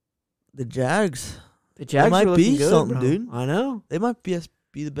 The Jags might were be looking good, something, bro. dude. I know. They might be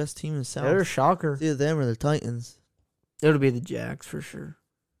the best team in the South. They're a shocker. It's either them or the Titans. It'll be the Jags for sure.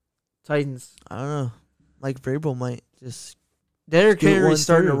 Titans. I don't know. Mike Vrabel might just. Derrick scoot one Henry's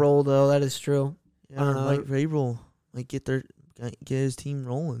starting to through. roll, though. That is true. Yeah, I don't know. Mike Vrabel might get his team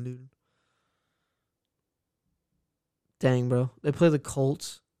rolling, dude. Dang, bro. They play the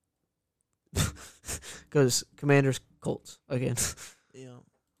Colts. Goes Commanders, Colts again. Yeah.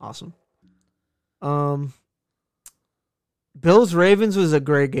 Awesome. Bills Ravens was a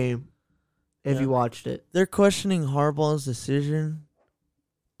great game. If Yeah. you watched it, They're questioning Harbaugh's decision,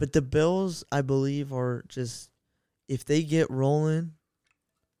 but the Bills, I believe, are just if they get rolling,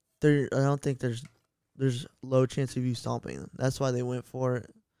 I don't think there's low chance of you stomping them. That's why they went for it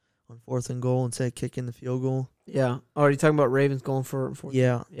on 4th and goal instead of kicking the field goal. yeah. Oh, are you talking about Ravens going for it?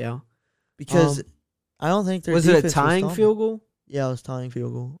 Yeah, Yeah. because I don't think their Was it a defense tying stomping. field goal? Yeah, it was tying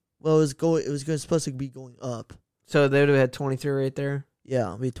field goal. Well, it was supposed to be going up. So they would have had 23 right there. Yeah,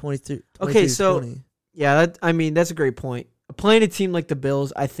 it'd be 23. Okay, so 20. yeah, that's a great point. Playing a team like the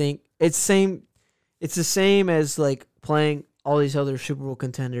Bills, I think it's the same as like playing all these other Super Bowl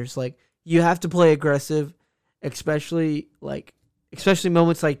contenders. Like you have to play aggressive, especially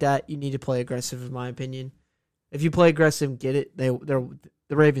moments like that. You need to play aggressive, in my opinion. If you play aggressive, get it. The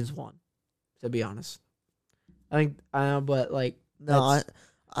Ravens won. To be honest, I know, but like No,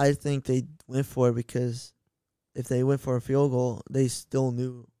 I think they went for it because if they went for a field goal, they still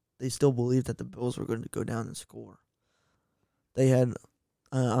believed that the Bills were going to go down and score. They had,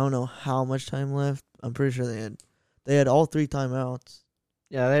 I don't know how much time left. I'm pretty sure they had all 3 timeouts.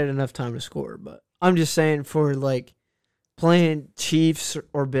 yeah, they had enough time to score. But I'm just saying for like playing Chiefs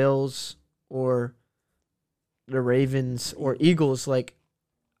or Bills or the Ravens or Eagles, like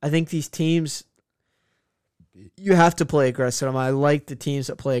I think these teams, you have to play aggressive. I like the teams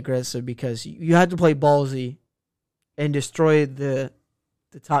that play aggressive because you have to play ballsy and destroy the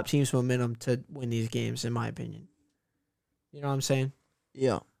top team's momentum to win these games, in my opinion. You know what I'm saying?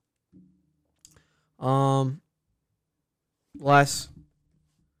 Yeah.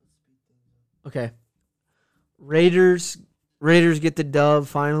 Okay. Raiders get the dub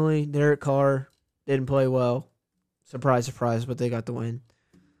finally. Derek Carr didn't play well. Surprise, surprise, but they got the win.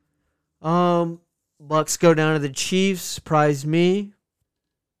 Bucks go down to the Chiefs. Surprised me.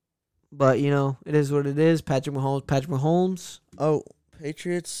 But, it is what it is. Patrick Mahomes. Oh,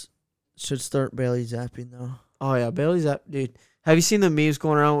 Patriots should start Bailey Zappi now. Oh, yeah. Bailey's up. Dude, have you seen the memes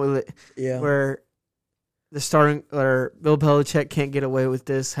going around with it? Yeah. Where the starting, or Bill Belichick can't get away with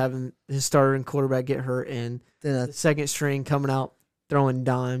this, having his starting quarterback get hurt, and Then the second string coming out throwing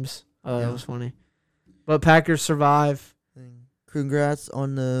dimes. Oh, Yeah. that was funny. But Packers survive. Congrats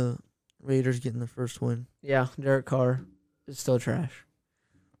on the Raiders getting the first win. Yeah, Derek Carr is still trash.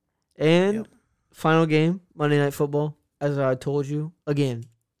 And final game, Monday Night Football, as I told you. Again,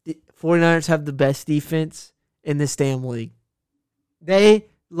 the 49ers have the best defense in this damn league. They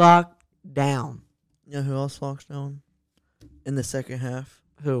lock down. You know who else locks down in the second half?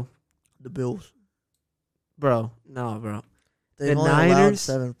 Who? The Bills. Bro, no, bro. They've The only allowed Niners?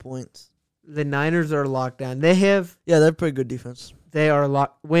 7 points. The Niners are locked down. Yeah, they're pretty good defense. They are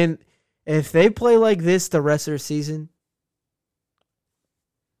locked. If they play like this the rest of the season,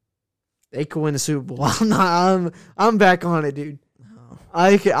 they could win the Super Bowl. I'm back on it, dude. Oh.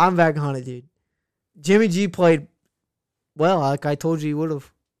 I'm back on it, dude. Jimmy G played well, like I told you he would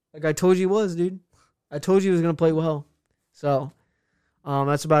have. Like I told you he was, dude. I told you he was going to play well. So,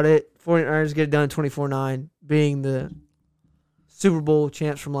 that's about it. 49ers get it done 24-9, being the Super Bowl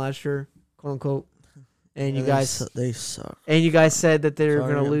champs from last year, quote unquote. And you guys, they suck. And you guys said that they were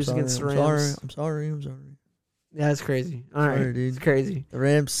going to lose against the Rams. I'm sorry. Yeah, that's crazy. All right, Sorry, dude. It's crazy. The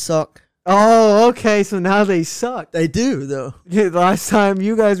Rams suck. Oh, okay. So now they suck. They do, though. The last time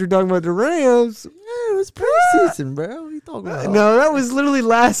you guys were talking about the Rams. Yeah, it was preseason, bro. What are you talking about? No, that was literally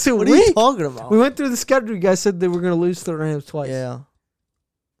last week. What are you talking about? We went through the schedule. You guys said they were going to lose to the Rams twice. Yeah.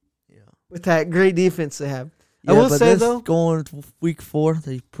 With that great defense they have. Yeah, I will say, though, going to week 4,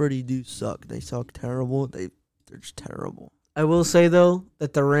 they pretty do suck. They suck terrible. They're just terrible. I will say, though,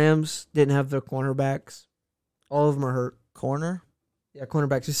 that the Rams didn't have their cornerbacks. All of them are hurt. Corner? Yeah,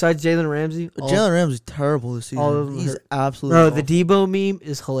 cornerbacks. Besides Jalen Ramsey. Jalen Ramsey's terrible this season. All of them He's hurt. absolutely Bro, awful. the Debo meme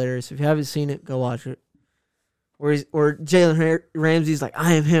is hilarious. If you haven't seen it, go watch it. Or Jalen Ramsey's like,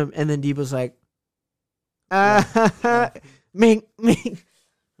 I am him. And then Debo's like, mink.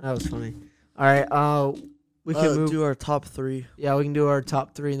 That was funny. All right, we can move. do our top 3. Yeah, we can do our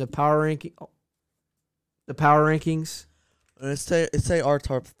top 3 in the power ranking. The power rankings. Let's say our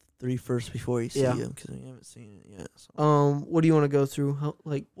top 3 first before you see them because we haven't seen it yet. So. What do you want to go through?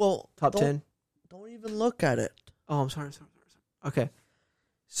 Top 10. Don't even look at it. Oh, I'm sorry. Okay,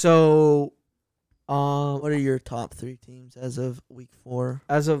 so, what are your top 3 teams as of week 4?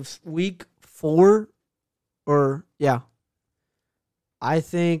 As of week 4, I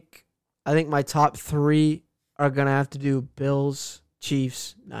think my top 3 are gonna have to do Bills,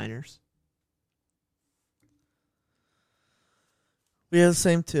 Chiefs, Niners. We have the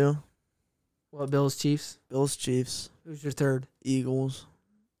same 2. What, Bills, Chiefs? Bills, Chiefs. Who's your third? Eagles.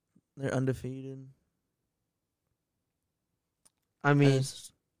 They're undefeated. I mean,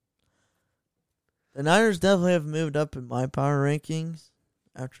 the Niners definitely have moved up in my power rankings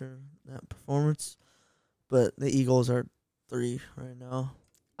after that performance, but the Eagles are 3 right now.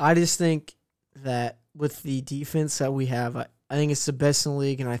 I just think that with the defense that we have, I think it's the best in the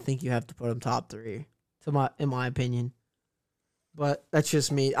league, and I think you have to put them top 3, in my opinion. But that's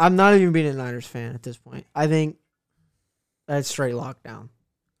just me. I'm not even being a Niners fan at this point. I think that's straight lockdown.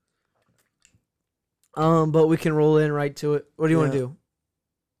 But we can roll in right to it. What do you want to do?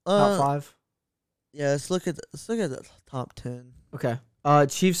 Top 5? Yeah, let's look at the top 10. Okay.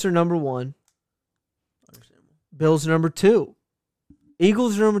 Chiefs are number 1. Understandable. Bills are number 2.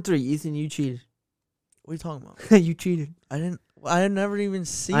 Eagles are number 3. Ethan, you cheated. What are you talking about? You cheated. I had never even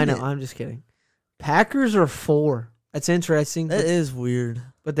seen it. I know. I'm just kidding. Packers are 4. That's interesting. That is weird.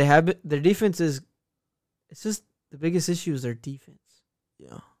 But they have their defense is. It's just the biggest issue is their defense.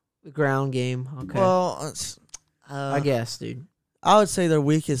 Yeah. The ground game. Okay. Well, I guess, dude. I would say their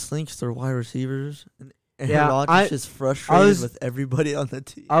weakest links their wide receivers. And Yeah, Rodgers is frustrated with everybody on the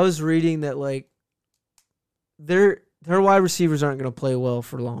team. I was reading that their wide receivers aren't going to play well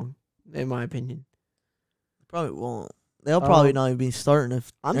for long, in my opinion. Probably won't. They'll probably not even be starting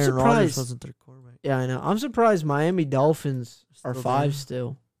if Aaron Rodgers wasn't their quarterback. Yeah, I know. I'm surprised Miami Dolphins are Still 5 there.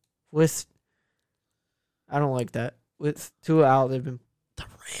 still. I don't like that. With 2 out, they've been. The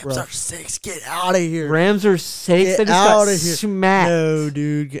Rams are 6. Get out of here. Rams are 6. Get They just out got of here. smacked. No,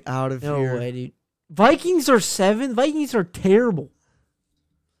 dude, get out of No here. way, dude. Vikings are 7. Vikings are terrible.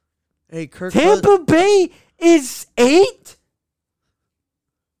 Hey, Kirk. Tampa Bay is 8.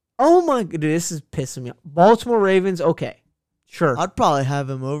 Oh my god, this is pissing me off. Baltimore Ravens, okay. Sure. I'd probably have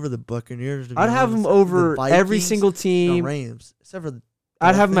him over the Buccaneers. To be I'd have honest. them over The every Vikings, single the team. Rams, except for the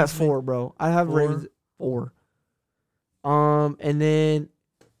I'd have them at Dolphins, 4, bro. I'd have 4? Ravens at 4. And then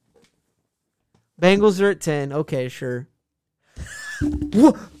Bengals are at 10. Okay, sure.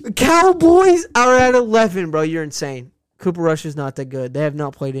 Cowboys are at 11, bro. You're insane. Cooper Rush is not that good. They have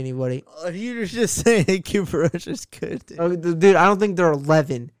not played anybody. You were just saying Cooper Rush is good. Dude. Oh, dude, I don't think they're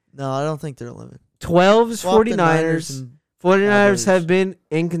 11. No, I don't think they're 11. 12 is Swap the 49ers. Niners and 49ers Cowboys. have been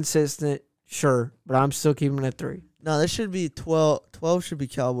inconsistent, sure, but I'm still keeping them at 3. No, this should be 12. 12 should be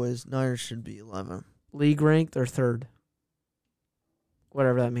Cowboys. Niners should be 11. League ranked or 3rd.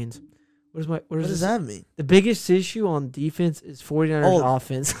 Whatever that means. What Does that mean? The biggest issue on defense is 49ers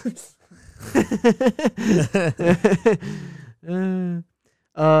offense.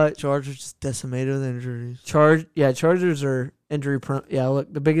 Chargers just decimated with injuries. Chargers are injury prone. Yeah,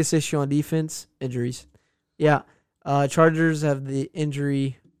 look, the biggest issue on defense, injuries. Yeah. Chargers have the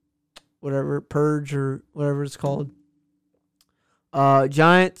injury purge or whatever it's called.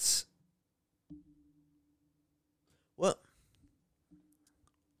 Giants. Well,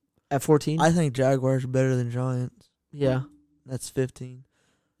 at 14. I think Jaguars are better than Giants. Yeah. That's 15.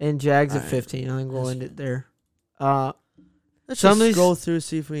 And Jags at All right. 15. I think we'll That's end it fine. there. Let's Some just of these- scroll through,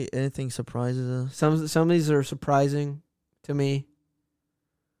 see if anything surprises us. Some of these are surprising to me.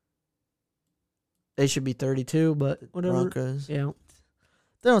 They should be 32, but whatever. Broncos. Yeah,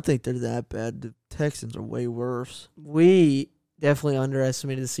 They don't think they're that bad. The Texans are way worse. we definitely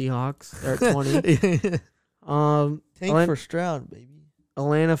underestimated the Seahawks. They're at 20. Tank Atlanta- for Stroud, baby.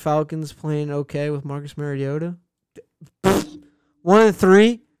 Atlanta Falcons playing okay with Marcus Mariota.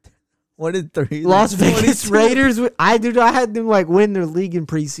 1-3. 1-3. Las Vegas 22. Raiders. I had them win their league in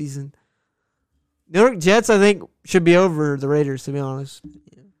preseason. New York Jets, I think, should be over the Raiders, to be honest.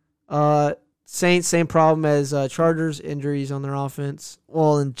 Saints, same problem as Chargers, injuries on their offense.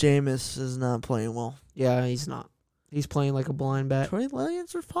 Well, and Jameis is not playing well. Yeah, he's not. He's playing like a blind bat. 20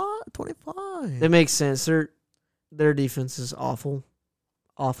 Lions are 25. That makes sense. Their defense is awful.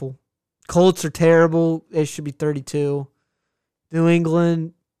 Awful. Colts are terrible. They should be 32. New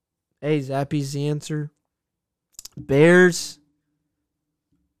England, hey, Zappy's the answer. Bears,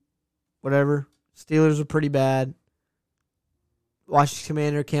 whatever. Steelers are pretty bad. Washington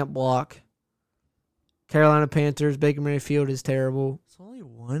Commander can't block. Carolina Panthers, Baker Mayfield is terrible. It's only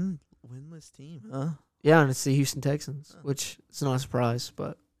one winless team, huh? Yeah, and it's the Houston Texans, which is not a surprise,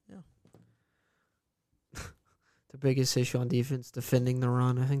 but Yeah. the biggest issue on defense, defending the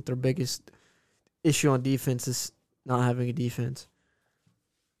run. I think their biggest issue on defense is not having a defense.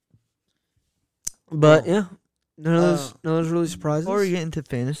 But yeah, none of those really surprises. Before we get into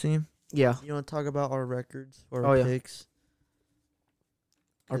fantasy, Yeah, you want to talk about our records or Oh, our yeah. picks?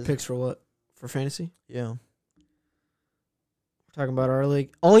 our picks for what? For fantasy? Yeah. We're talking about our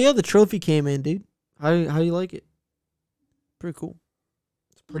league. Oh yeah, the trophy came in, dude. How do you like it? Pretty cool.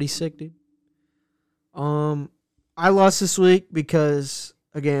 It's pretty sick, dude. I lost this week because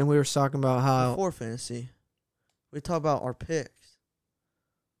again we were talking about how Before fantasy, we talk about our picks.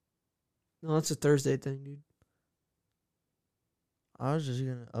 no, it's a Thursday thing, dude. I was just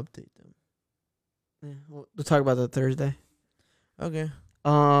going to update them. Yeah, we'll talk about that Thursday. Okay.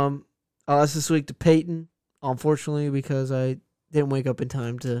 I lost this week to Peyton, unfortunately, because I didn't wake up in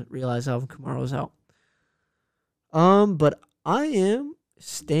time to realize Alvin Kamara was out. But I am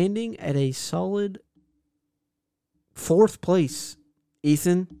standing at a solid 4th place.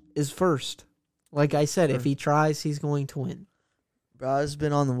 Ethan is first. Like I said, if he tries, he's going to win. Bro, I've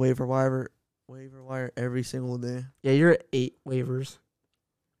been on the waiver wire every single day. Yeah, you're at 8 waivers.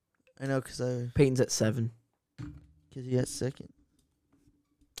 I know because Peyton's at 7. he got second.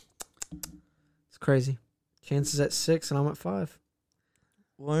 It's crazy. Chances at 6, and I'm at 5.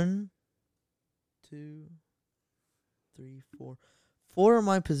 1, 2, 3, 4. 4 of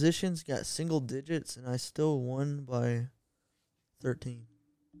my positions got single digits, and I still won by 13.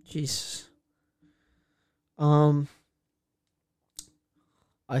 Jesus.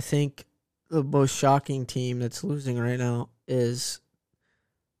 I think the most shocking team that's losing right now is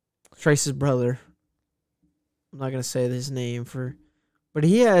Trace's brother. I'm not gonna say his name but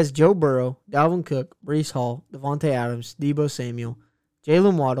he has Joe Burrow, Dalvin Cook, Breece Hall, Devontae Adams, Deebo Samuel,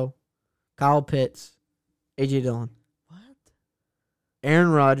 Jalen Waddle, Kyle Pitts, AJ Dillon, What?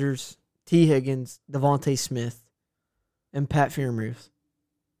 Aaron Rodgers, T. Higgins, Devontae Smith, and Pat Freiermuth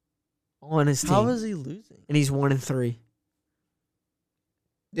on his team. How is he losing? And he's 1-3.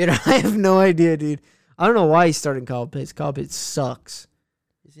 Dude, I have no idea, dude. I don't know why he's starting Kyle Pitts. Kyle Pitts sucks.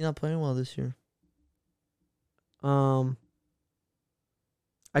 Is he not playing well this year?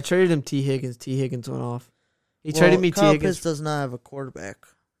 I traded him T. Higgins. T. Higgins went off. He traded me T. Kyle Higgins. Pitts does not have a quarterback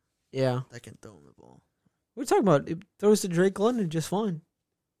Yeah. that can throw him the ball. What are you talking about? It throws to Drake London just fine.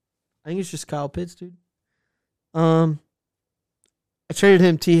 I think it's just Kyle Pitts, dude. I traded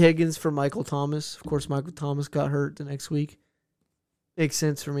him T. Higgins for Michael Thomas. Of course, Michael Thomas got hurt the next week. Makes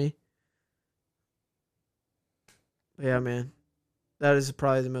sense for me. But yeah, man. That is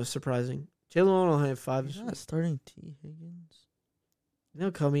probably the most surprising. Jalen Waddle had 5. He's not starting T. Higgins.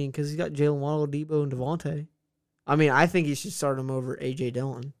 He'll come in because he's got Jalen Waddle, Debo, and Devontae. I mean, I think he should start him over AJ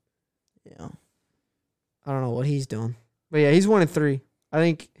Dillon. Yeah. I don't know what he's doing. But yeah, he's 1-3. I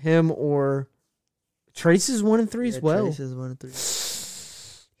think him or Trace is 1-3 as well. Trace is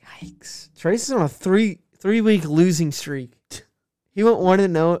 1-3. Yikes. Trace is on a three-week losing streak. He went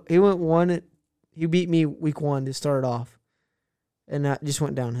 1-0. He went 1. He beat me week 1 to start off. And that just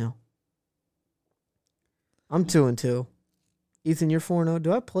went downhill. I'm 2-2. Ethan, you're 4-0.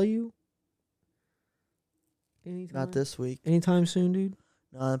 Do I play you? Anytime? Not this week. Anytime soon, dude?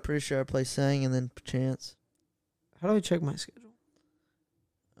 No, I'm pretty sure I play Sang and then Chance. How do I check my schedule?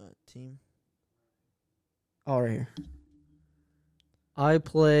 Team. Oh, right here. I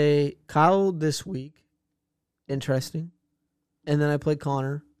play Kyle this week. Interesting. And then I play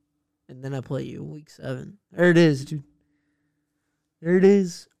Connor. And then I play you week 7. There it is, dude. There it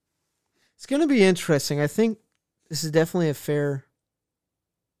is. It's going to be interesting. I think this is definitely a fair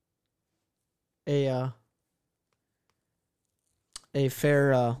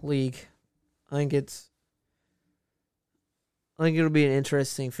league. I think it'll be an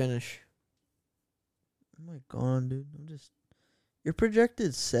interesting finish. Oh my god, dude. You're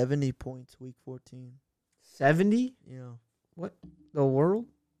projected 70 points week 14. 70? Yeah. What? The world?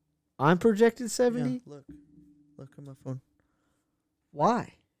 I'm projected 70? Yeah, look at my phone.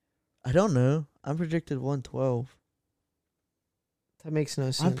 Why? I don't know. I'm projected 112. That makes no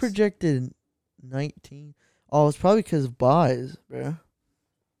sense. I'm projected 19. Oh, it's probably because of buys, bro.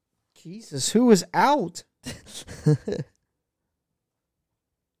 Jesus, who was out? It's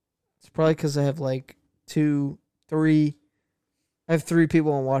probably because I have like 2, 3. I have 3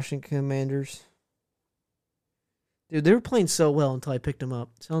 people on Washington Commanders. Dude, they were playing so well until I picked them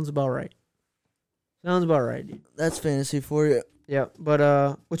up. Sounds about right. Dude. That's fantasy for you. Yeah,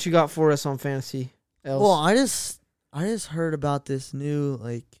 but what you got for us on fantasy? Else? Well, I just heard about this new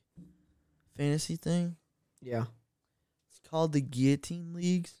fantasy thing. Yeah. It's called the Guillotine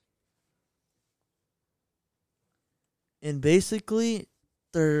Leagues. And basically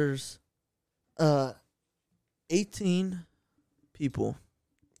there's 18 people.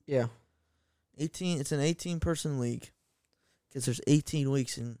 Yeah. It's an 18-person league because there's 18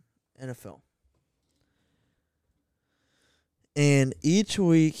 weeks in NFL. And each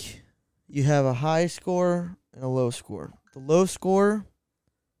week you have a high score and a low score. The low score,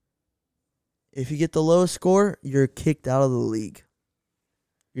 if you get the lowest score, you're kicked out of the league.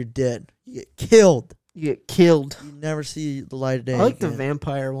 You're dead. You get killed. You never see the light of day. I like again. the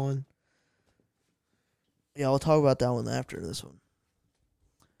vampire one. Yeah, we'll talk about that one after this one.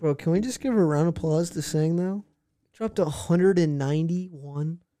 Bro, can we just give a round of applause to Sang, though? Dropped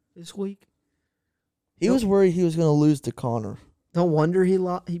 191 this week. He was worried he was going to lose to Connor. No wonder he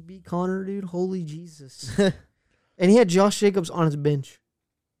beat Connor, dude. Holy Jesus. And he had Josh Jacobs on his bench.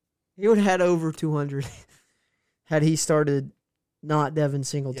 He would have had over 200 had he started not Devin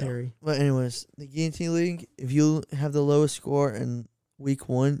Singletary. Yeah. But anyways, the Guillotine League, if you have the lowest score in week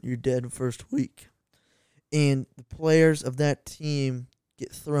 1, you're dead first week. And the players of that team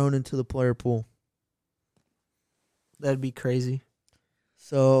get thrown into the player pool. That'd be crazy.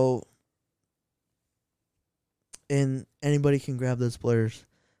 So, and anybody can grab those players.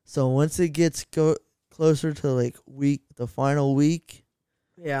 So once it gets closer to the final week,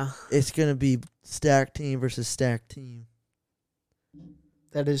 yeah, it's gonna be stacked team versus stacked team.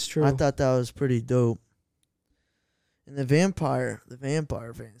 That is true. I thought that was pretty dope. And the Vampire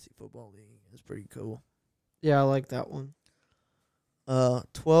Fantasy Football League is pretty cool. Yeah, I like that one.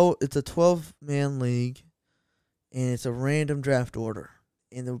 It's a 12-man league, and it's a random draft order.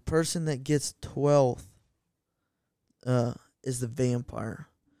 And the person that gets 12th is the Vampire.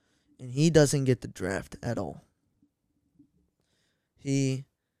 And he doesn't get the draft at all. He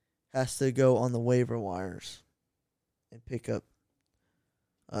has to go on the waiver wires and pick up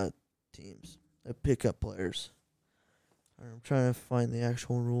teams. Pick up players. I'm trying to find the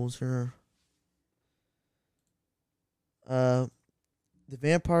actual rules here. The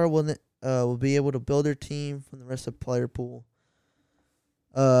Vampire will be able to build their team from the rest of the player pool.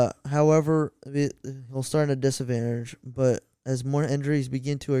 However, he'll start at a disadvantage, but as more injuries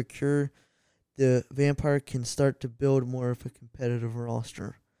begin to occur, the Vampire can start to build more of a competitive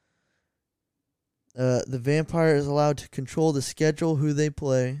roster. The Vampire is allowed to control the schedule, who they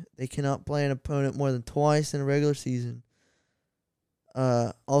play. They cannot play an opponent more than twice in a regular season.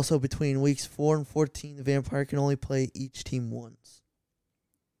 Also, between weeks 4 and 14, the Vampire can only play each team once.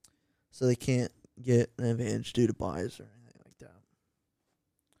 So they can't get an advantage due to buys or anything like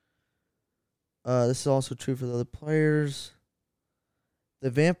that. This is also true for the other players. The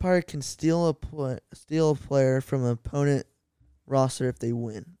Vampire can steal a player from an opponent roster if they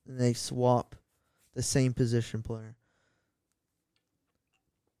win, and they swap the same position player.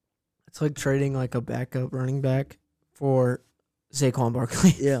 It's like trading like a backup running back for Saquon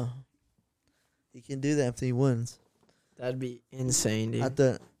Barkley. Yeah. He can do that if he wins. That'd be insane,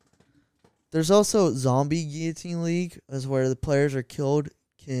 dude. There's also Zombie Guillotine League, as where the players are killed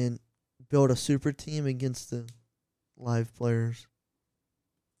can build a super team against the live players.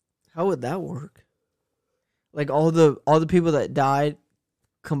 How would that work? Like all the people that died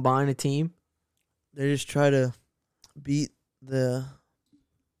combine a team? They just try to beat the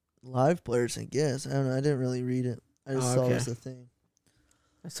live players, I guess. I don't know. I didn't really read it. I just saw it as a thing.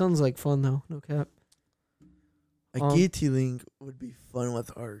 That sounds like fun, though. No cap. A Guillotine League would be fun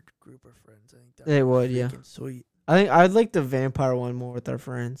with our group of friends. I think that it would, yeah. Sweet. I think I'd like the vampire one more with our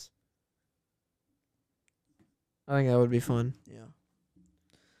friends. I think that would be fun. Yeah.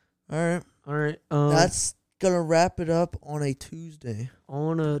 All right. All right. That's gonna wrap it up on a Tuesday.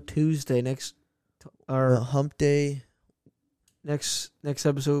 On a Tuesday or Hump Day. Next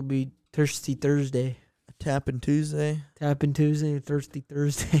episode will be Thirsty Thursday. Tapping Tuesday. Tapping Tuesday, Thirsty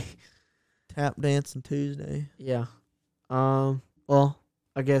Thursday. Tap dancing Tuesday. Yeah. Well,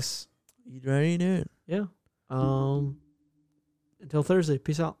 I guess. You ready to do it? Yeah. Until Thursday.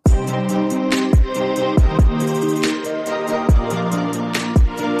 Peace out.